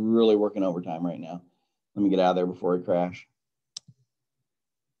laptop is really working overtime right now. Let me get out of there before it crash.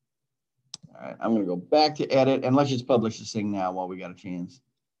 All right, I'm going to go back to edit, and let's just publish this thing now while we got a chance.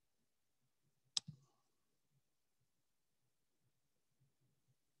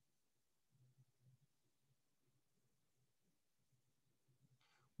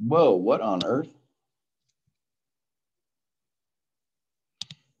 Whoa, what on earth?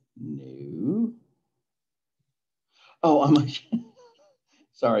 No. Oh, I'm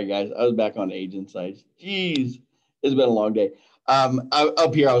sorry, guys. I was back on agent sites. Jeez, it's been a long day.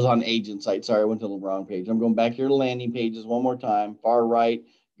 Up here, I was on agent site. Sorry, I went to the wrong page. I'm going back here to landing pages one more time. Far right,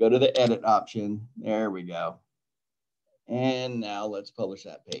 go to the edit option. There we go. And now let's publish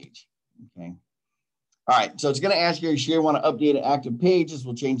that page. Okay. All right, so it's going to ask you, are you sure you want to update an active page? This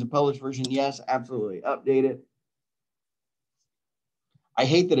will change the published version. Yes, absolutely. Update it. I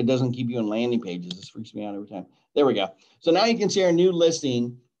hate that it doesn't keep you in landing pages. This freaks me out every time. There we go. So now you can see our new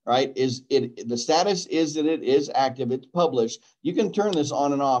listing, right? The status is that it is active. It's published. You can turn this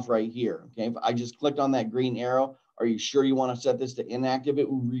on and off right here. Okay. If I just clicked on that green arrow, are you sure you want to set this to inactive? It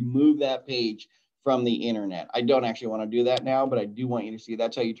will remove that page from the internet. I don't actually want to do that now, but I do want you to see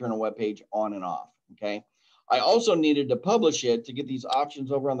that's how you turn a web page on and off. Okay. I also needed to publish it to get these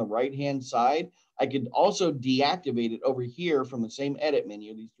options over on the right-hand side. I could also deactivate it over here from the same edit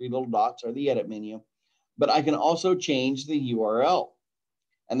menu. These three little dots are the edit menu, but I can also change the URL.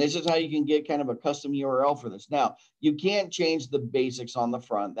 And this is how you can get kind of a custom URL for this. Now, you can't change the basics on the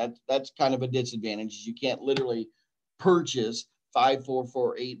front. That's kind of a disadvantage. You can't literally purchase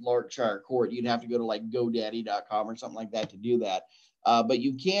 5448 Larkshire Court. You'd have to go to like GoDaddy.com or something like that to do that. But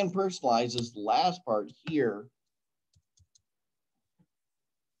you can personalize this last part here.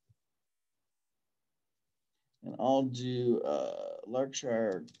 And I'll do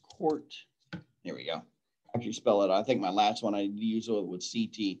Larkshire Court. Here we go. Actually spell it. I think my last one I used it with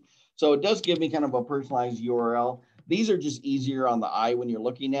CT. So it does give me kind of a personalized URL. These are just easier on the eye when you're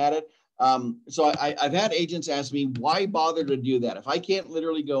looking at it. So I've had agents ask me, why bother to do that? If I can't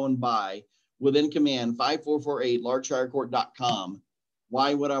literally go and buy within command 5448 larkshirecourt.com,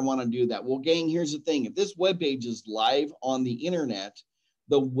 why would I want to do that? Well, gang, here's the thing. If this web page is live on the internet,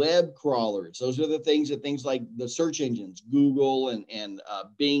 the web crawlers, those are the things like the search engines, Google and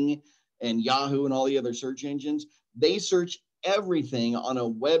Bing and Yahoo and all the other search engines, they search everything on a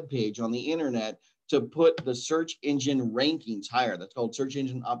web page on the internet to put the search engine rankings higher. That's called search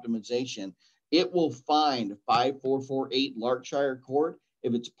engine optimization. It will find 5448 Larkshire Court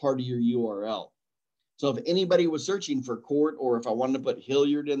if it's part of your URL. So if anybody was searching for court, or if I wanted to put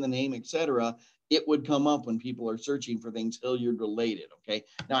Hilliard in the name, etc., it would come up when people are searching for things Hilliard related. Okay.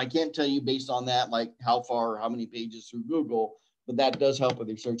 Now I can't tell you based on that, like how far or how many pages through Google, but that does help with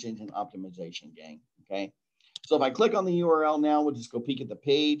your search engine optimization, gang. Okay. So if I click on the URL now, we'll just go peek at the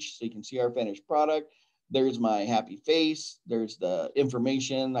page so you can see our finished product. There's my happy face. There's the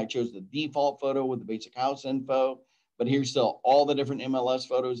information. I chose the default photo with the basic house info, but here's still all the different MLS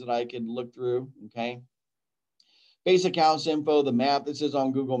photos that I could look through. Okay. Basic house info, the map. This is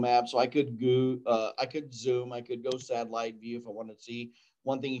on Google Maps, so I could zoom, I could go satellite view if I wanted to see.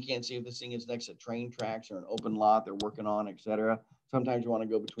 One thing you can't see if this thing is next to train tracks or an open lot they're working on, etc. Sometimes you want to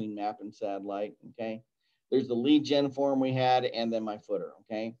go between map and satellite. Okay. There's the lead gen form we had, and then my footer.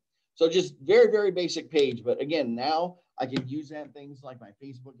 Okay. So just very, very basic page. But again, now I can use that in things like my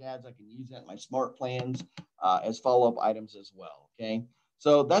Facebook ads. I can use that in my smart plans as follow-up items as well. Okay.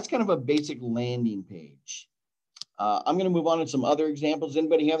 So that's kind of a basic landing page. I'm going to move on to some other examples.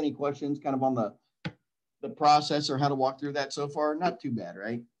 Anybody have any questions kind of on the process or how to walk through that so far? Not too bad,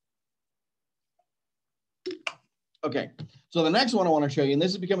 right? Okay, so the next one I want to show you, and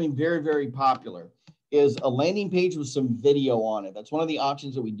this is becoming very, very popular, is a landing page with some video on it. That's one of the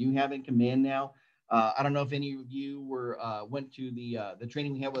options that we do have in command now. I don't know if any of you went to the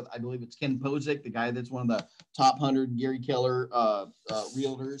training we had with, I believe it's Ken Posick, the guy that's one of the top 100 Gary Keller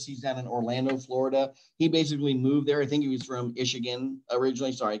realtors. He's down in Orlando, Florida. He basically moved there. I think he was from Michigan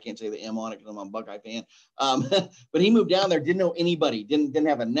originally. Sorry, I can't say the M on it because I'm a Buckeye fan. But he moved down there, didn't know anybody, didn't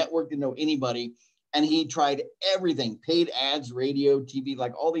have a network, didn't know anybody. And he tried everything, paid ads, radio, TV,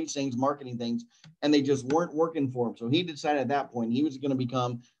 like all these things, marketing things, and they just weren't working for him. So he decided at that point he was going to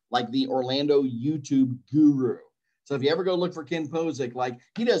become like the Orlando YouTube guru. So if you ever go look for Ken Posick, like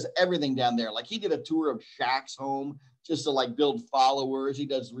he does everything down there. Like he did a tour of Shaq's home just to like build followers. He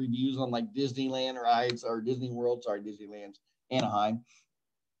does reviews on like Disneyland rides or Disney World, sorry, Disneyland's Anaheim,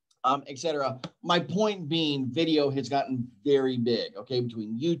 etc. My point being, video has gotten very big, okay,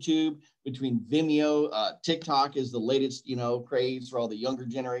 between YouTube, between Vimeo, TikTok is the latest, craze for all the younger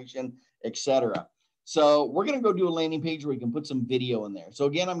generation, etc. So we're going to go do a landing page where we can put some video in there. So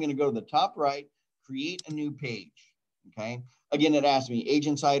again, I'm going to go to the top right, create a new page, okay? Again, it asks me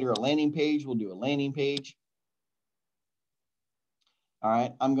agent site or a landing page. We'll do a landing page. All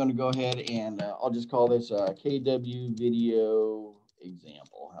right, I'm going to go ahead and I'll just call this KW video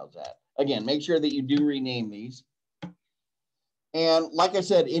example. How's that? Again, make sure that you do rename these. And like I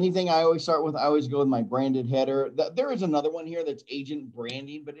said, anything I always start with, I always go with my branded header. There is another one here that's agent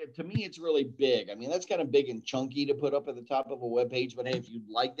branding, but to me, it's really big. I mean, that's kind of big and chunky to put up at the top of a web page. But hey, if you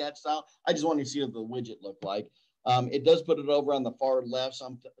like that style, I just want to see what the widget looked like. It does put it over on the far left.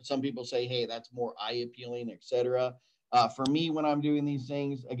 Some people say, hey, that's more eye appealing, etc. For me, when I'm doing these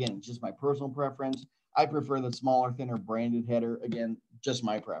things, again, just my personal preference. I prefer the smaller, thinner branded header. Again, just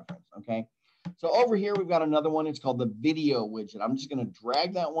my preference. Okay. So over here, we've got another one. It's called the video widget. I'm just going to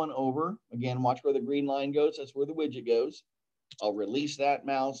drag that one over. Again, watch where the green line goes. That's where the widget goes. I'll release that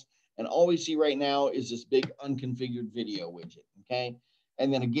mouse. And all we see right now is this big unconfigured video widget. Okay.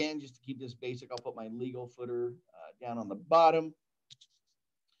 And then again, just to keep this basic, I'll put my legal footer down on the bottom.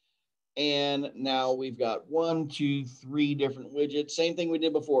 And now we've got 1, 2, 3 different widgets. Same thing we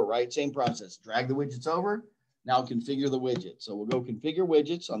did before, right? Same process. Drag the widgets over. Now configure the widget. So we'll go configure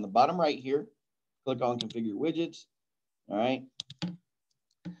widgets on the bottom right here. Click on configure widgets. All right.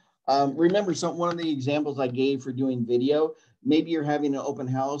 Remember, one of the examples I gave for doing video, maybe you're having an open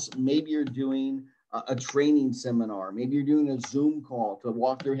house. Maybe you're doing a training seminar. Maybe you're doing a Zoom call to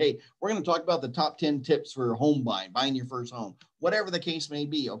walk through, hey, we're going to talk about the top 10 tips for home buying your first home, whatever the case may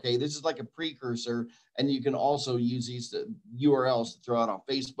be. Okay. This is like a precursor. And you can also use these URLs to throw out on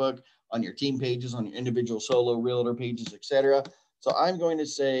Facebook, on your team pages, on your individual solo realtor pages, etc. So I'm going to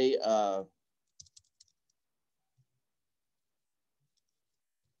say,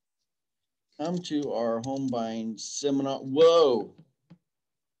 come to our home buying seminar. Whoa.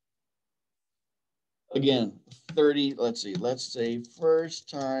 Again, 30, let's see, let's say first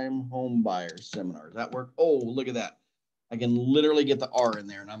time home buyer seminar. Does that work? Oh, look at that. I can literally get the R in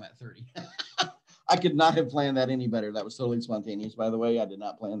there and I'm at 30. I could not have planned that any better. That was totally spontaneous, by the way. I did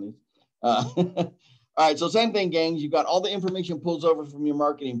not plan these. All right, so same thing, gangs. You've got all the information pulls over from your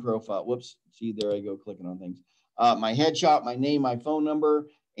marketing profile. Whoops, see, there I go clicking on things. My headshot, my name, my phone number,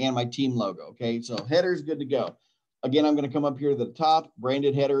 and my team logo. Okay, so header's good to go. Again, I'm going to come up here to the top.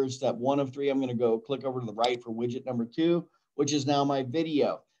 Branded header is step 1 of 3. I'm going to go click over to the right for widget number 2, which is now my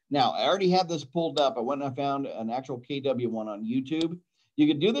video. Now, I already have this pulled up. I went and I found an actual KW one on YouTube. You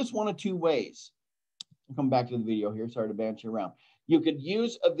could do this one of 2 ways. I'll come back to the video here. Sorry to bounce you around. You could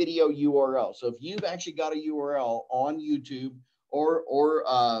use a video URL. So if you've actually got a URL on YouTube or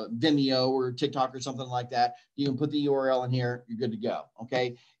Vimeo or TikTok or something like that, you can put the URL in here. You're good to go.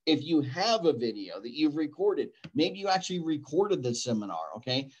 Okay. If you have a video that you've recorded, maybe you actually recorded the seminar.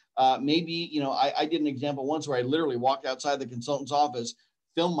 Okay. Maybe, I did an example once where I literally walked outside the consultant's office,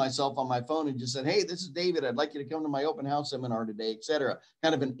 filmed myself on my phone and just said, hey, this is David. I'd like you to come to my open house seminar today, etc.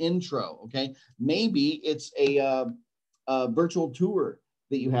 Kind of an intro. Okay. Maybe it's a virtual tour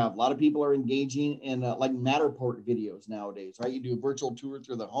that you have. A lot of people are engaging in like Matterport videos nowadays, right? You do a virtual tour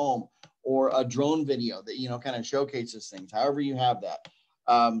through the home or a drone video that, kind of showcases things, however you have that.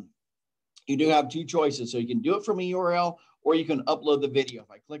 You do have 2 choices. So you can do it from a URL or you can upload the video. If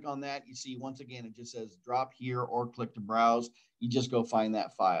I click on that, you see, once again, it just says drop here or click to browse. You just go find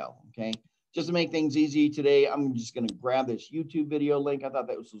that file. Okay. Just to make things easy today, I'm just going to grab this YouTube video link. I thought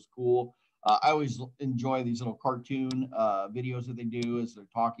that was cool. I always enjoy these little cartoon videos that they do as they're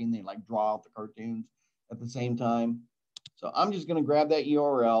talking. They like draw out the cartoons at the same time. So I'm just going to grab that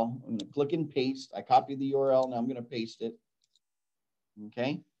URL. I'm going to click and paste. I copied the URL. Now I'm going to paste it.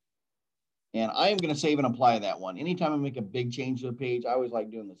 Okay. And I am going to save and apply that one. Anytime I make a big change to the page, I always like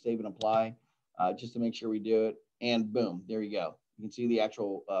doing the save and apply just to make sure we do it. And boom, there you go. You can see the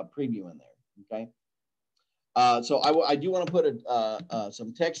actual preview in there. Okay. So I do want to put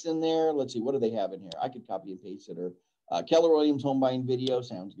some text in there. Let's see, what do they have in here? I could copy and paste it. Or Keller Williams home buying video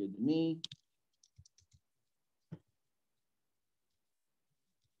sounds good to me.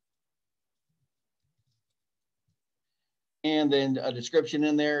 And then a description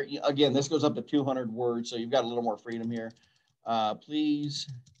in there. Again, this goes up to 200 words, so you've got a little more freedom here. Please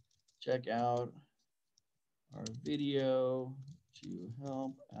check out our video to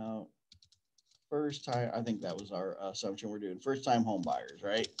help out first time. I think that was our assumption we're doing. First time home buyers,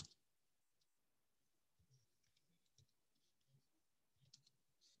 right?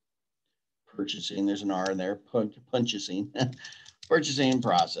 Purchasing, there's an R in there, purchasing, purchasing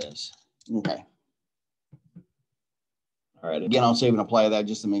process. Okay. All right, again, I'll save and apply that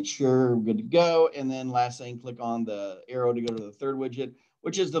just to make sure we're good to go. And then last thing, click on the arrow to go to the third widget,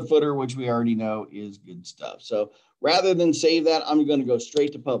 which is the footer, which we already know is good stuff. So rather than save that, I'm going to go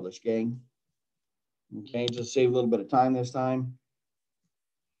straight to publish, gang. Okay, just save a little bit of time this time.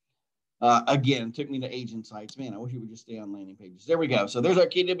 Again, it took me to agent sites. Man, I wish it would just stay on landing pages. There we go. So there's our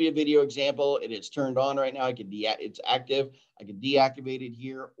KW video example. It is turned on right now. It's active. I could deactivate it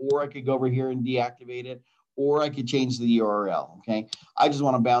here, or I could go over here and deactivate it, or I could change the URL. Okay. I just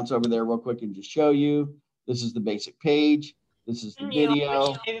want to bounce over there real quick and just show you. This is the basic page. This is the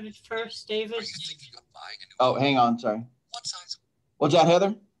video. Save it first, David. Oh, hang on. Sorry. What's that,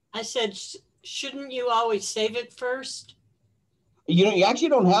 Heather? I said, shouldn't you always save it first? You know, you actually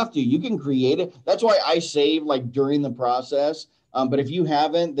don't have to. You can create it. That's why I save like during the process. But if you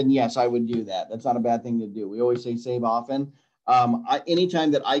haven't, then yes, I would do that. That's not a bad thing to do. We always say save often.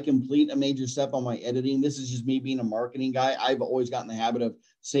 Anytime that I complete a major step on my editing, this is just me being a marketing guy. I've always gotten the habit of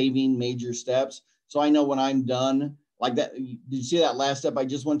saving major steps. So I know when I'm done like that. Did you see that last step? I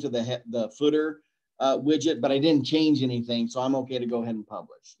just went to the footer widget, but I didn't change anything. So I'm okay to go ahead and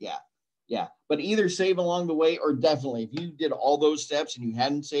publish. Yeah. Yeah, but either save along the way or definitely, if you did all those steps and you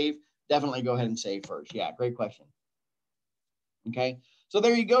hadn't saved, definitely go ahead and save first. Yeah, great question. Okay, so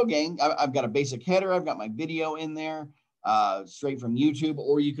there you go, gang. I've got a basic header. I've got my video in there straight from YouTube,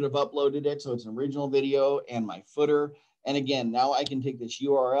 or you could have uploaded it. So it's an original video and my footer. And again, now I can take this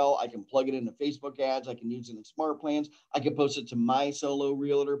URL. I can plug it into Facebook ads. I can use it in Smart Plans. I can post it to my solo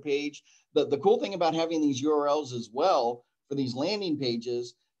realtor page. The cool thing about having these URLs as well for these landing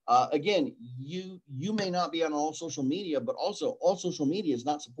pages, again, you may not be on all social media, but also all social media is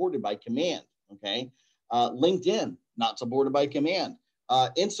not supported by command, okay? LinkedIn, not supported by command.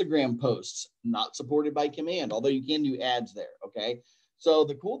 Instagram posts, not supported by command, although you can do ads there, okay? So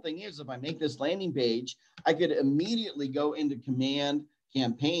the cool thing is if I make this landing page, I could immediately go into command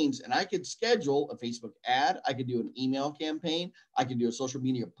campaigns and I could schedule a Facebook ad. I could do an email campaign. I could do a social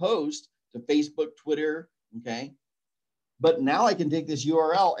media post to Facebook, Twitter, okay? But now I can take this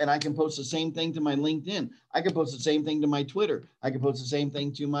URL and I can post the same thing to my LinkedIn. I can post the same thing to my Twitter. I can post the same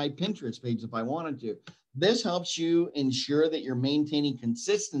thing to my Pinterest page if I wanted to. This helps you ensure that you're maintaining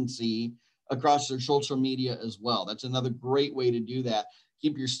consistency across your social media as well. That's another great way to do that.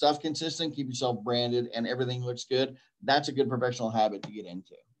 Keep your stuff consistent, keep yourself branded, and everything looks good. That's a good professional habit to get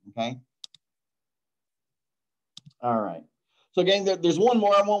into, okay? All right. So gang, there's one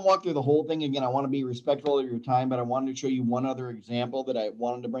more. I won't walk through the whole thing. Again, I want to be respectful of your time, but I wanted to show you one other example that I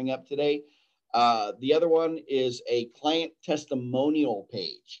wanted to bring up today. The other one is a client testimonial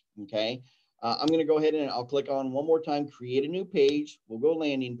page, okay? I'm going to go ahead and I'll click on one more time, create a new page. We'll go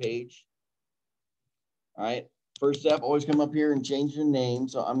landing page. All right. First step, always come up here and change your name.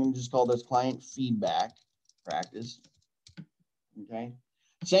 So I'm going to just call this client feedback practice, okay?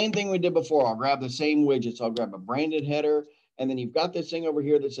 Same thing we did before. I'll grab the same widgets. I'll grab a branded header. And then you've got this thing over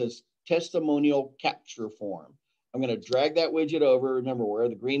here that says testimonial capture form. I'm going to drag that widget over. Remember where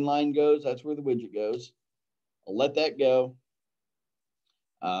the green line goes, that's where the widget goes. I'll let that go.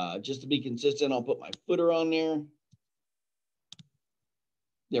 Just to be consistent, I'll put my footer on there.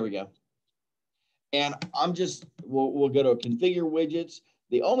 There we go. And we'll go to configure widgets.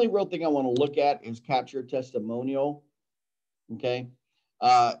 The only real thing I want to look at is capture testimonial. Okay.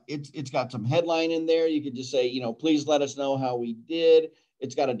 It's got some headline in there. You could just say, you know, please let us know how we did.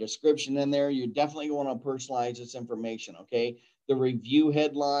 It's got a description in there. You definitely want to personalize this information. Okay. The review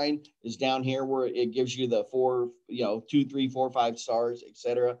headline is down here where it gives you the 2, 3, 4, 5 stars,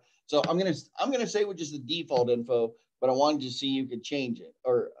 etc. So I'm gonna say with just the default info, but I wanted to see you could change it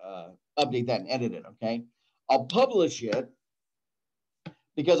or update that and edit it. Okay. I'll publish it,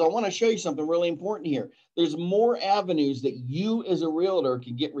 because I want to show you something really important here. There's more avenues that you as a realtor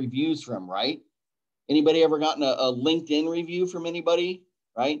can get reviews from, right? Anybody ever gotten a LinkedIn review from anybody,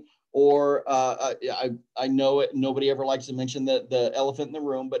 right? Or I know it, nobody ever likes to mention the elephant in the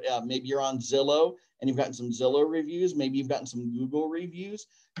room, but maybe you're on Zillow and you've gotten some Zillow reviews. Maybe you've gotten some Google reviews.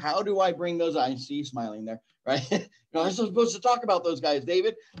 How do I bring those? I see you smiling there, right? I'm supposed to talk about those guys,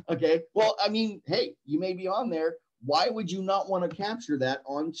 David. Okay. Well, I mean, hey, you may be on there. Why would you not want to capture that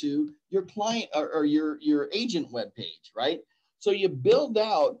onto your client or your agent webpage, right? So you build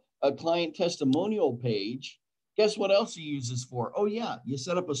out a client testimonial page. Guess what else you use this for? Oh yeah, you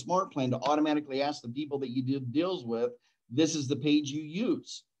set up a smart plan to automatically ask the people that you do deals with, this is the page you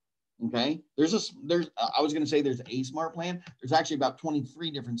use. Okay. I was going to say there's a smart plan. There's actually about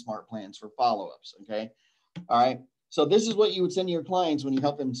 23 different smart plans for follow-ups. Okay. All right. So this is what you would send to your clients when you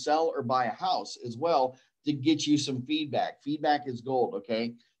help them sell or buy a house as well, to get you some feedback. Feedback is gold.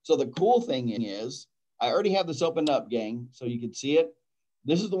 Okay. So the cool thing is I already have this opened up, gang, so you can see it.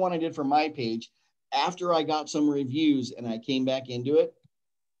 This is the one I did for my page. After I got some reviews and I came back into it,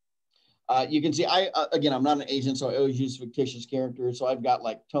 you can see, again, I'm not an agent, so I always use fictitious characters. So I've got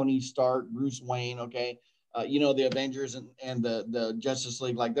like Tony Stark, Bruce Wayne, okay? The Avengers and the Justice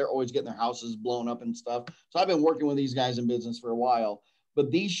League, like they're always getting their houses blown up and stuff. So I've been working with these guys in business for a while,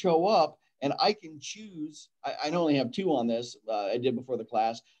 but these show up and I can choose. I only have 2 on this. I did before the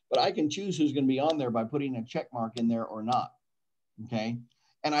class, but I can choose who's going to be on there by putting a check mark in there or not, okay?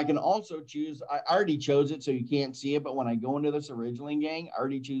 And I can also choose, I already chose it, so you can't see it, but when I go into this originally, gang, I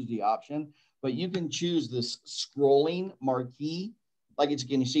already choose the option, but you can choose this scrolling marquee, like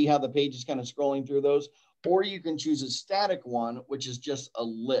can you see how the page is kind of scrolling through those? Or you can choose a static one, which is just a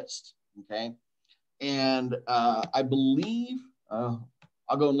list, okay? And I believe, I'll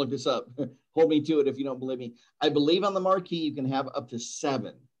go and look this up. Hold me to it if you don't believe me. I believe on the marquee, you can have up to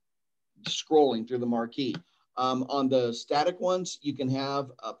 7 scrolling through the marquee. On the static ones, you can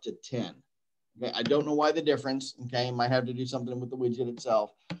have up to 10. Okay, I don't know why the difference. Okay, might have to do something with the widget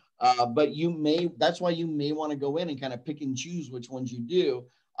itself. But that's why you may want to go in and kind of pick and choose which ones you do,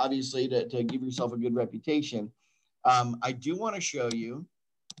 obviously, to give yourself a good reputation. I do want to show you.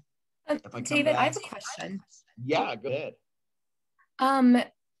 David, I have a question. Yeah, go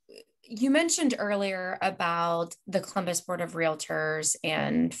ahead. You mentioned earlier about the Columbus Board of Realtors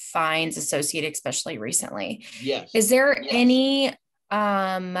and fines associated, especially recently. Yes. Is there any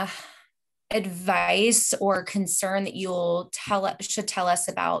advice or concern that should tell us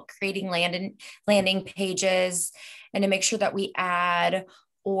about creating landing pages and to make sure that we add,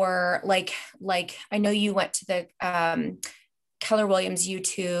 or like I know you went to the Keller Williams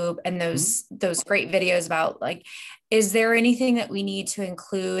YouTube and those great videos about, like, is there anything that we need to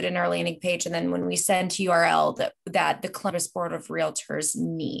include in our landing page, and then when we send to URL that the Columbus Board of Realtors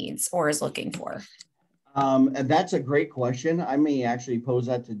needs or is looking for? And that's a great question. I may actually pose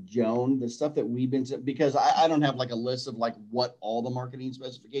that to Joan. The stuff that we've been, because I don't have like a list of like what all the marketing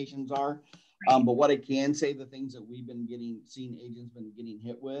specifications are. But what I can say, the things that we've been seeing agents been getting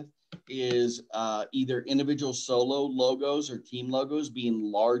hit with is either individual solo logos or team logos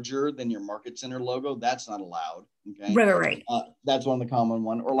being larger than your market center logo. That's not allowed. Okay. Right. That's one of the common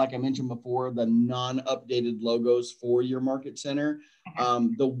one. Or like I mentioned before, the non-updated logos for your market center.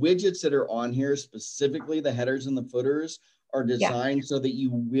 The widgets that are on here, specifically the headers and the footers, are designed so that you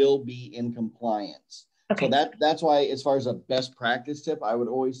will be in compliance. Okay. So that's why, as far as a best practice tip, I would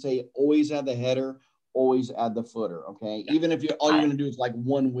always say, always add the header, always add the footer. Okay. Even if all you're going to do is like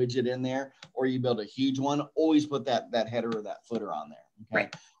one widget in there, or you build a huge one, always put that header or that footer on there. Okay.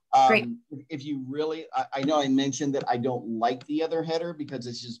 Right. If you really, I know I mentioned that I don't like the other header because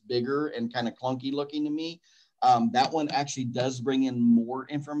it's just bigger and kind of clunky looking to me. That one actually does bring in more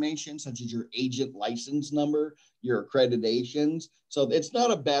information, such as your agent license number, your accreditations. So it's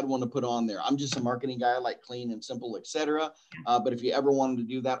not a bad one to put on there. I'm just a marketing guy. I like clean and simple, etc. But if you ever wanted to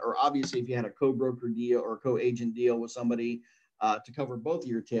do that, or obviously if you had a co-broker deal or co-agent deal with somebody to cover both of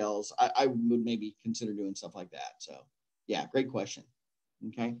your tails, I would maybe consider doing stuff like that. So yeah, great question.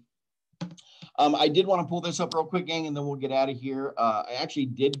 Okay. I did want to pull this up real quick, gang, and then we'll get out of here. I actually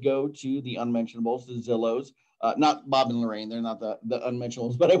did go to the unmentionables, the Zillows. Not Bob and Lorraine, they're not the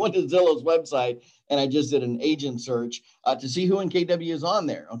unmentionables, but I went to Zillow's website and I just did an agent search to see who in KW is on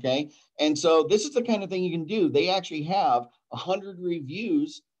there, okay? And so this is the kind of thing you can do. They actually have 100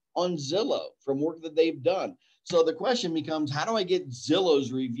 reviews on Zillow from work that they've done. So the question becomes, how do I get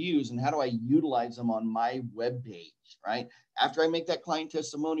Zillow's reviews and how do I utilize them on my webpage, right? After I make that client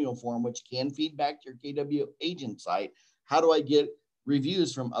testimonial form, which can feed back to your KW agent site, how do I get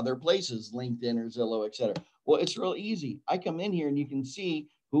reviews from other places, LinkedIn or Zillow, et cetera? Well, it's real easy. I come in here and you can see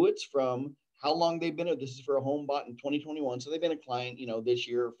who it's from, how long they've been. This is for a home bought in 2021. So they've been a client, this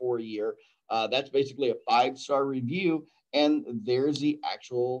year or for a year. That's basically a 5-star review. And there's the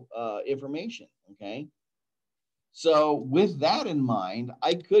actual information. Okay. So with that in mind,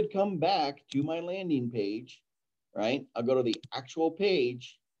 I could come back to my landing page, right? I'll go to the actual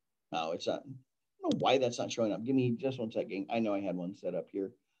page. No, it's not. I don't know why that's not showing up. Give me just one second. I know I had one set up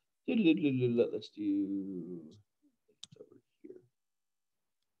here. Let's do over here.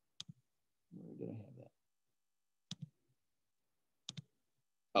 Where did I have that?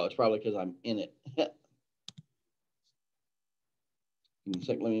 Oh, it's probably because I'm in it. Give me a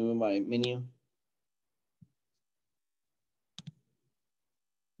second. Let me move my menu.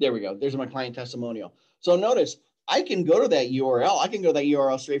 There we go. There's my client testimonial. So notice I can go to that URL. I can go to that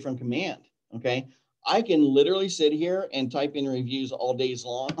URL straight from command. Okay. I can literally sit here and type in reviews all day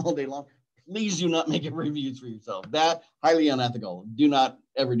long. Please do not make reviews for yourself. That highly unethical. Do not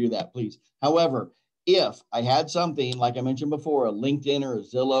ever do that, please. However, if I had something like I mentioned before, a LinkedIn or a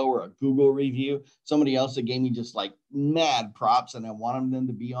Zillow or a Google review, somebody else that gave me just like mad props and I wanted them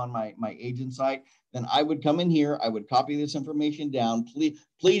to be on my agent site, then I would come in here. I would copy this information down.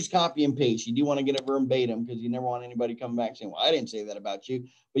 Please copy and paste. You do want to get it verbatim because you never want anybody coming back saying, well, I didn't say that about you.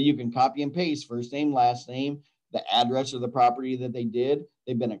 But you can copy and paste first name, last name, the address of the property that they did.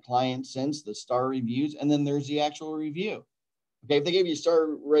 They've been a client since, the star reviews, and then there's the actual review. Okay, if they gave you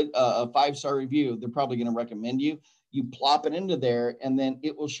a 5-star review, they're probably going to recommend you. You plop it into there, and then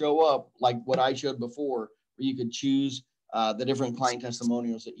it will show up like what I showed before, where you could choose the different client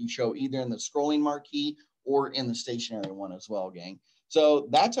testimonials that you show either in the scrolling marquee or in the stationary one as well, gang. So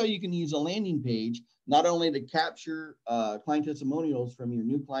that's how you can use a landing page, not only to capture client testimonials from your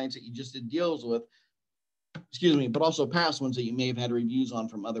new clients that you just did deals with, but also past ones that you may have had reviews on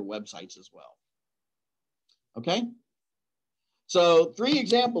from other websites as well. Okay. So 3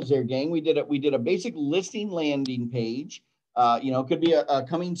 examples there, gang. We did a basic listing landing page. Could be a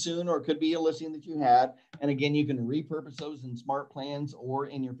coming soon, or it could be a listing that you had. And again, you can repurpose those in smart plans or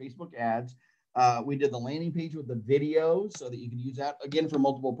in your Facebook ads. We did the landing page with the video so that you can use that again for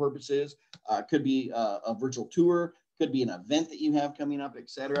multiple purposes. Could be a virtual tour, could be an event that you have coming up,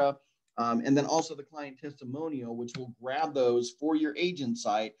 etc. And then also the client testimonial, which will grab those for your agent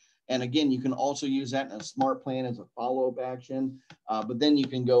site. And again, you can also use that in a smart plan as a follow-up action, but then you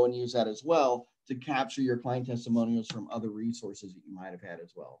can go and use that as well to capture your client testimonials from other resources that you might have had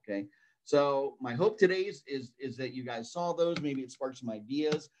as well, okay? So my hope today is that you guys saw those. Maybe it sparked some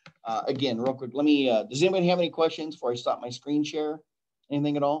ideas. Again, real quick, let me, does anybody have any questions before I stop my screen share?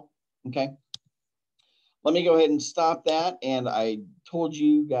 Anything at all? Okay. Let me go ahead and stop that. And I told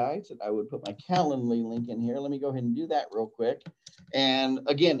you guys that I would put my Calendly link in here. Let me go ahead and do that real quick. And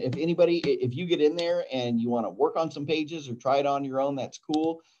again, if you get in there and you want to work on some pages or try it on your own, that's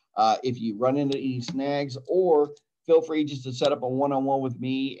cool. If you run into any snags, or feel free just to set up a one-on-one with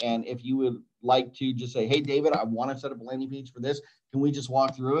me. And if you would like to just say, hey, David, I want to set up a landing page for this. Can we just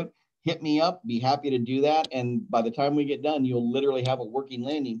walk through it? Hit me up. Be happy to do that. And by the time we get done, you'll literally have a working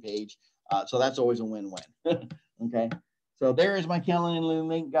landing page. So that's always a win-win. Okay. So there is my Calendly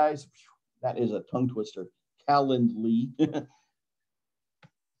link, guys. That is a tongue twister. Calendly.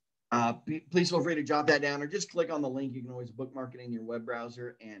 Please feel free to jot that down or just click on the link. You can always bookmark it in your web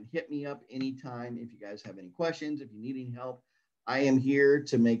browser and hit me up anytime if you guys have any questions, if you need any help. I am here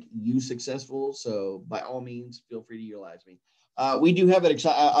to make you successful. So by all means, feel free to utilize me. We do have it.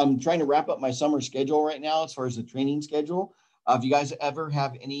 I'm trying to wrap up my summer schedule right now as far as the training schedule. If you guys ever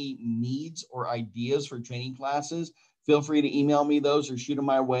have any needs or ideas for training classes, feel free to email me those or shoot them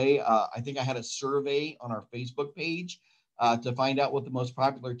my way. I think I had a survey on our Facebook page to find out what the most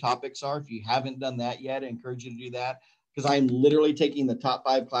popular topics are. If you haven't done that yet, I encourage you to do that, because I'm literally taking the top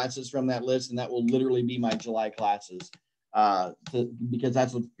 5 classes from that list, and that will literally be my July classes because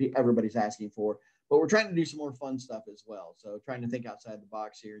that's what everybody's asking for. But we're trying to do some more fun stuff as well. So trying to think outside the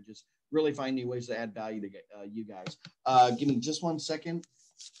box here, just really find new ways to add value to you guys. Give me just one second.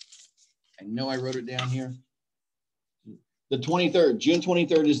 I know I wrote it down here. The 23rd, June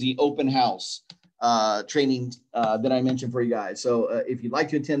 23rd is the open house training that I mentioned for you guys. So if you'd like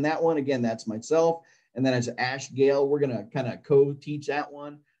to attend that one, again, that's myself. And then as Ash Gale, we're going to kind of co-teach that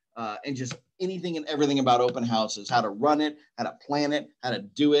one and just anything and everything about open houses, how to run it, how to plan it, how to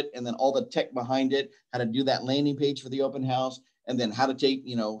do it, and then all the tech behind it, how to do that landing page for the open house, and then how to take,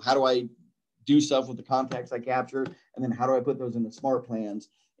 how do I do stuff with the contacts I capture, and then how do I put those into smart plans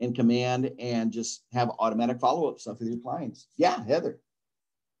in command and just have automatic follow-up stuff with your clients. Yeah, Heather.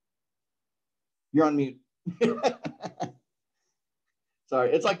 You're on mute.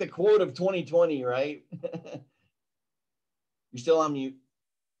 Sorry, it's like the quote of 2020, right? You're still on mute.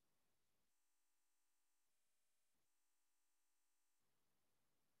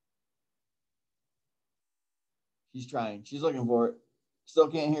 She's trying. She's looking for it. Still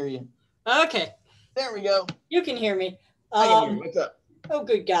can't hear you. Okay, There we go. you can hear me. I can hear you. What's up? Oh,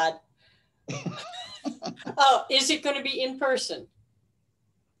 good God. Oh, is it going to be in person?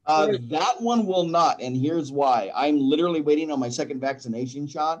 That one will not, and here's why. I'm literally waiting on my second vaccination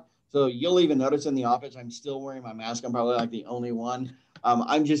shot. So you'll even notice in the office, I'm still wearing my mask. I'm probably like the only one.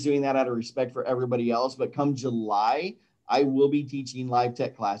 I'm just doing that out of respect for everybody else. But come July, I will be teaching live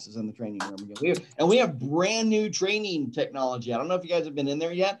tech classes in the training room again. We have brand new training technology. I don't know if you guys have been in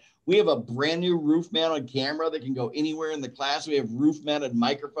there yet. We have a brand new roof mounted camera that can go anywhere in the class. We have roof mounted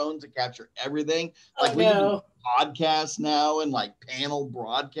microphones that capture everything. Like we can do podcasts now and like panel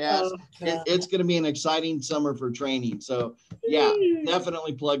broadcasts. It's going to be an exciting summer for training. So yeah,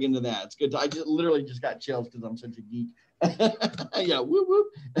 definitely plug into that. It's good. I just literally just got chills because I'm such a geek. Yeah, whoop whoop.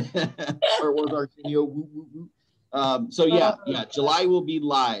 Or was Arsenio whoop whoop whoop. So yeah, July will be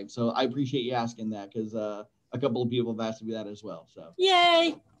live. So I appreciate you asking that because a couple of people have asked me that as well. So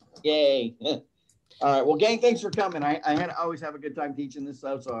yay. All right. Well, gang, thanks for coming. I always have a good time teaching this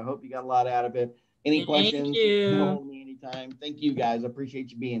stuff, so I hope you got a lot out of it. Any questions? Thank you. Hold me anytime. Thank you, guys. I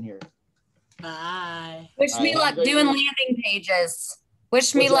appreciate you being here. Bye. Wish me luck doing landing pages.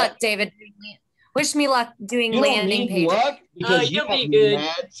 Wish me luck, David. Wish me luck doing landing pages. Luck because you'll you be have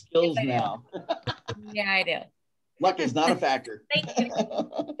mad skills now. Yeah, I do. Luck is not a factor. Thank you.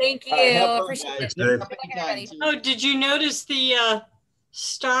 Thank you. Right, fun, Appreciate it. Oh, did you notice the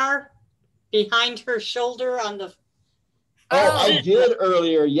star behind her shoulder on the? Oh, I did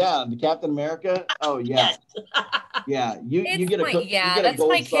earlier. Yeah, the Captain America. Oh yeah, yeah. You get a that's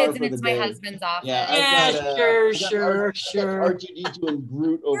gold my star kids for and it's the my day. husband's office. Yeah, sure. R2D2 and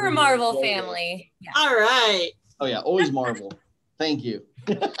Groot over We're a Marvel family. Yeah. All right. Oh yeah, always Marvel. Thank you.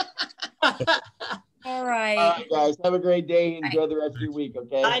 All right. All right, guys. Have a great day. Enjoy the rest of your week.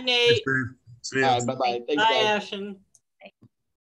 Okay. Bye, Nate. See you. All right. Bye bye. Thanks, Bye, guys. Ashen.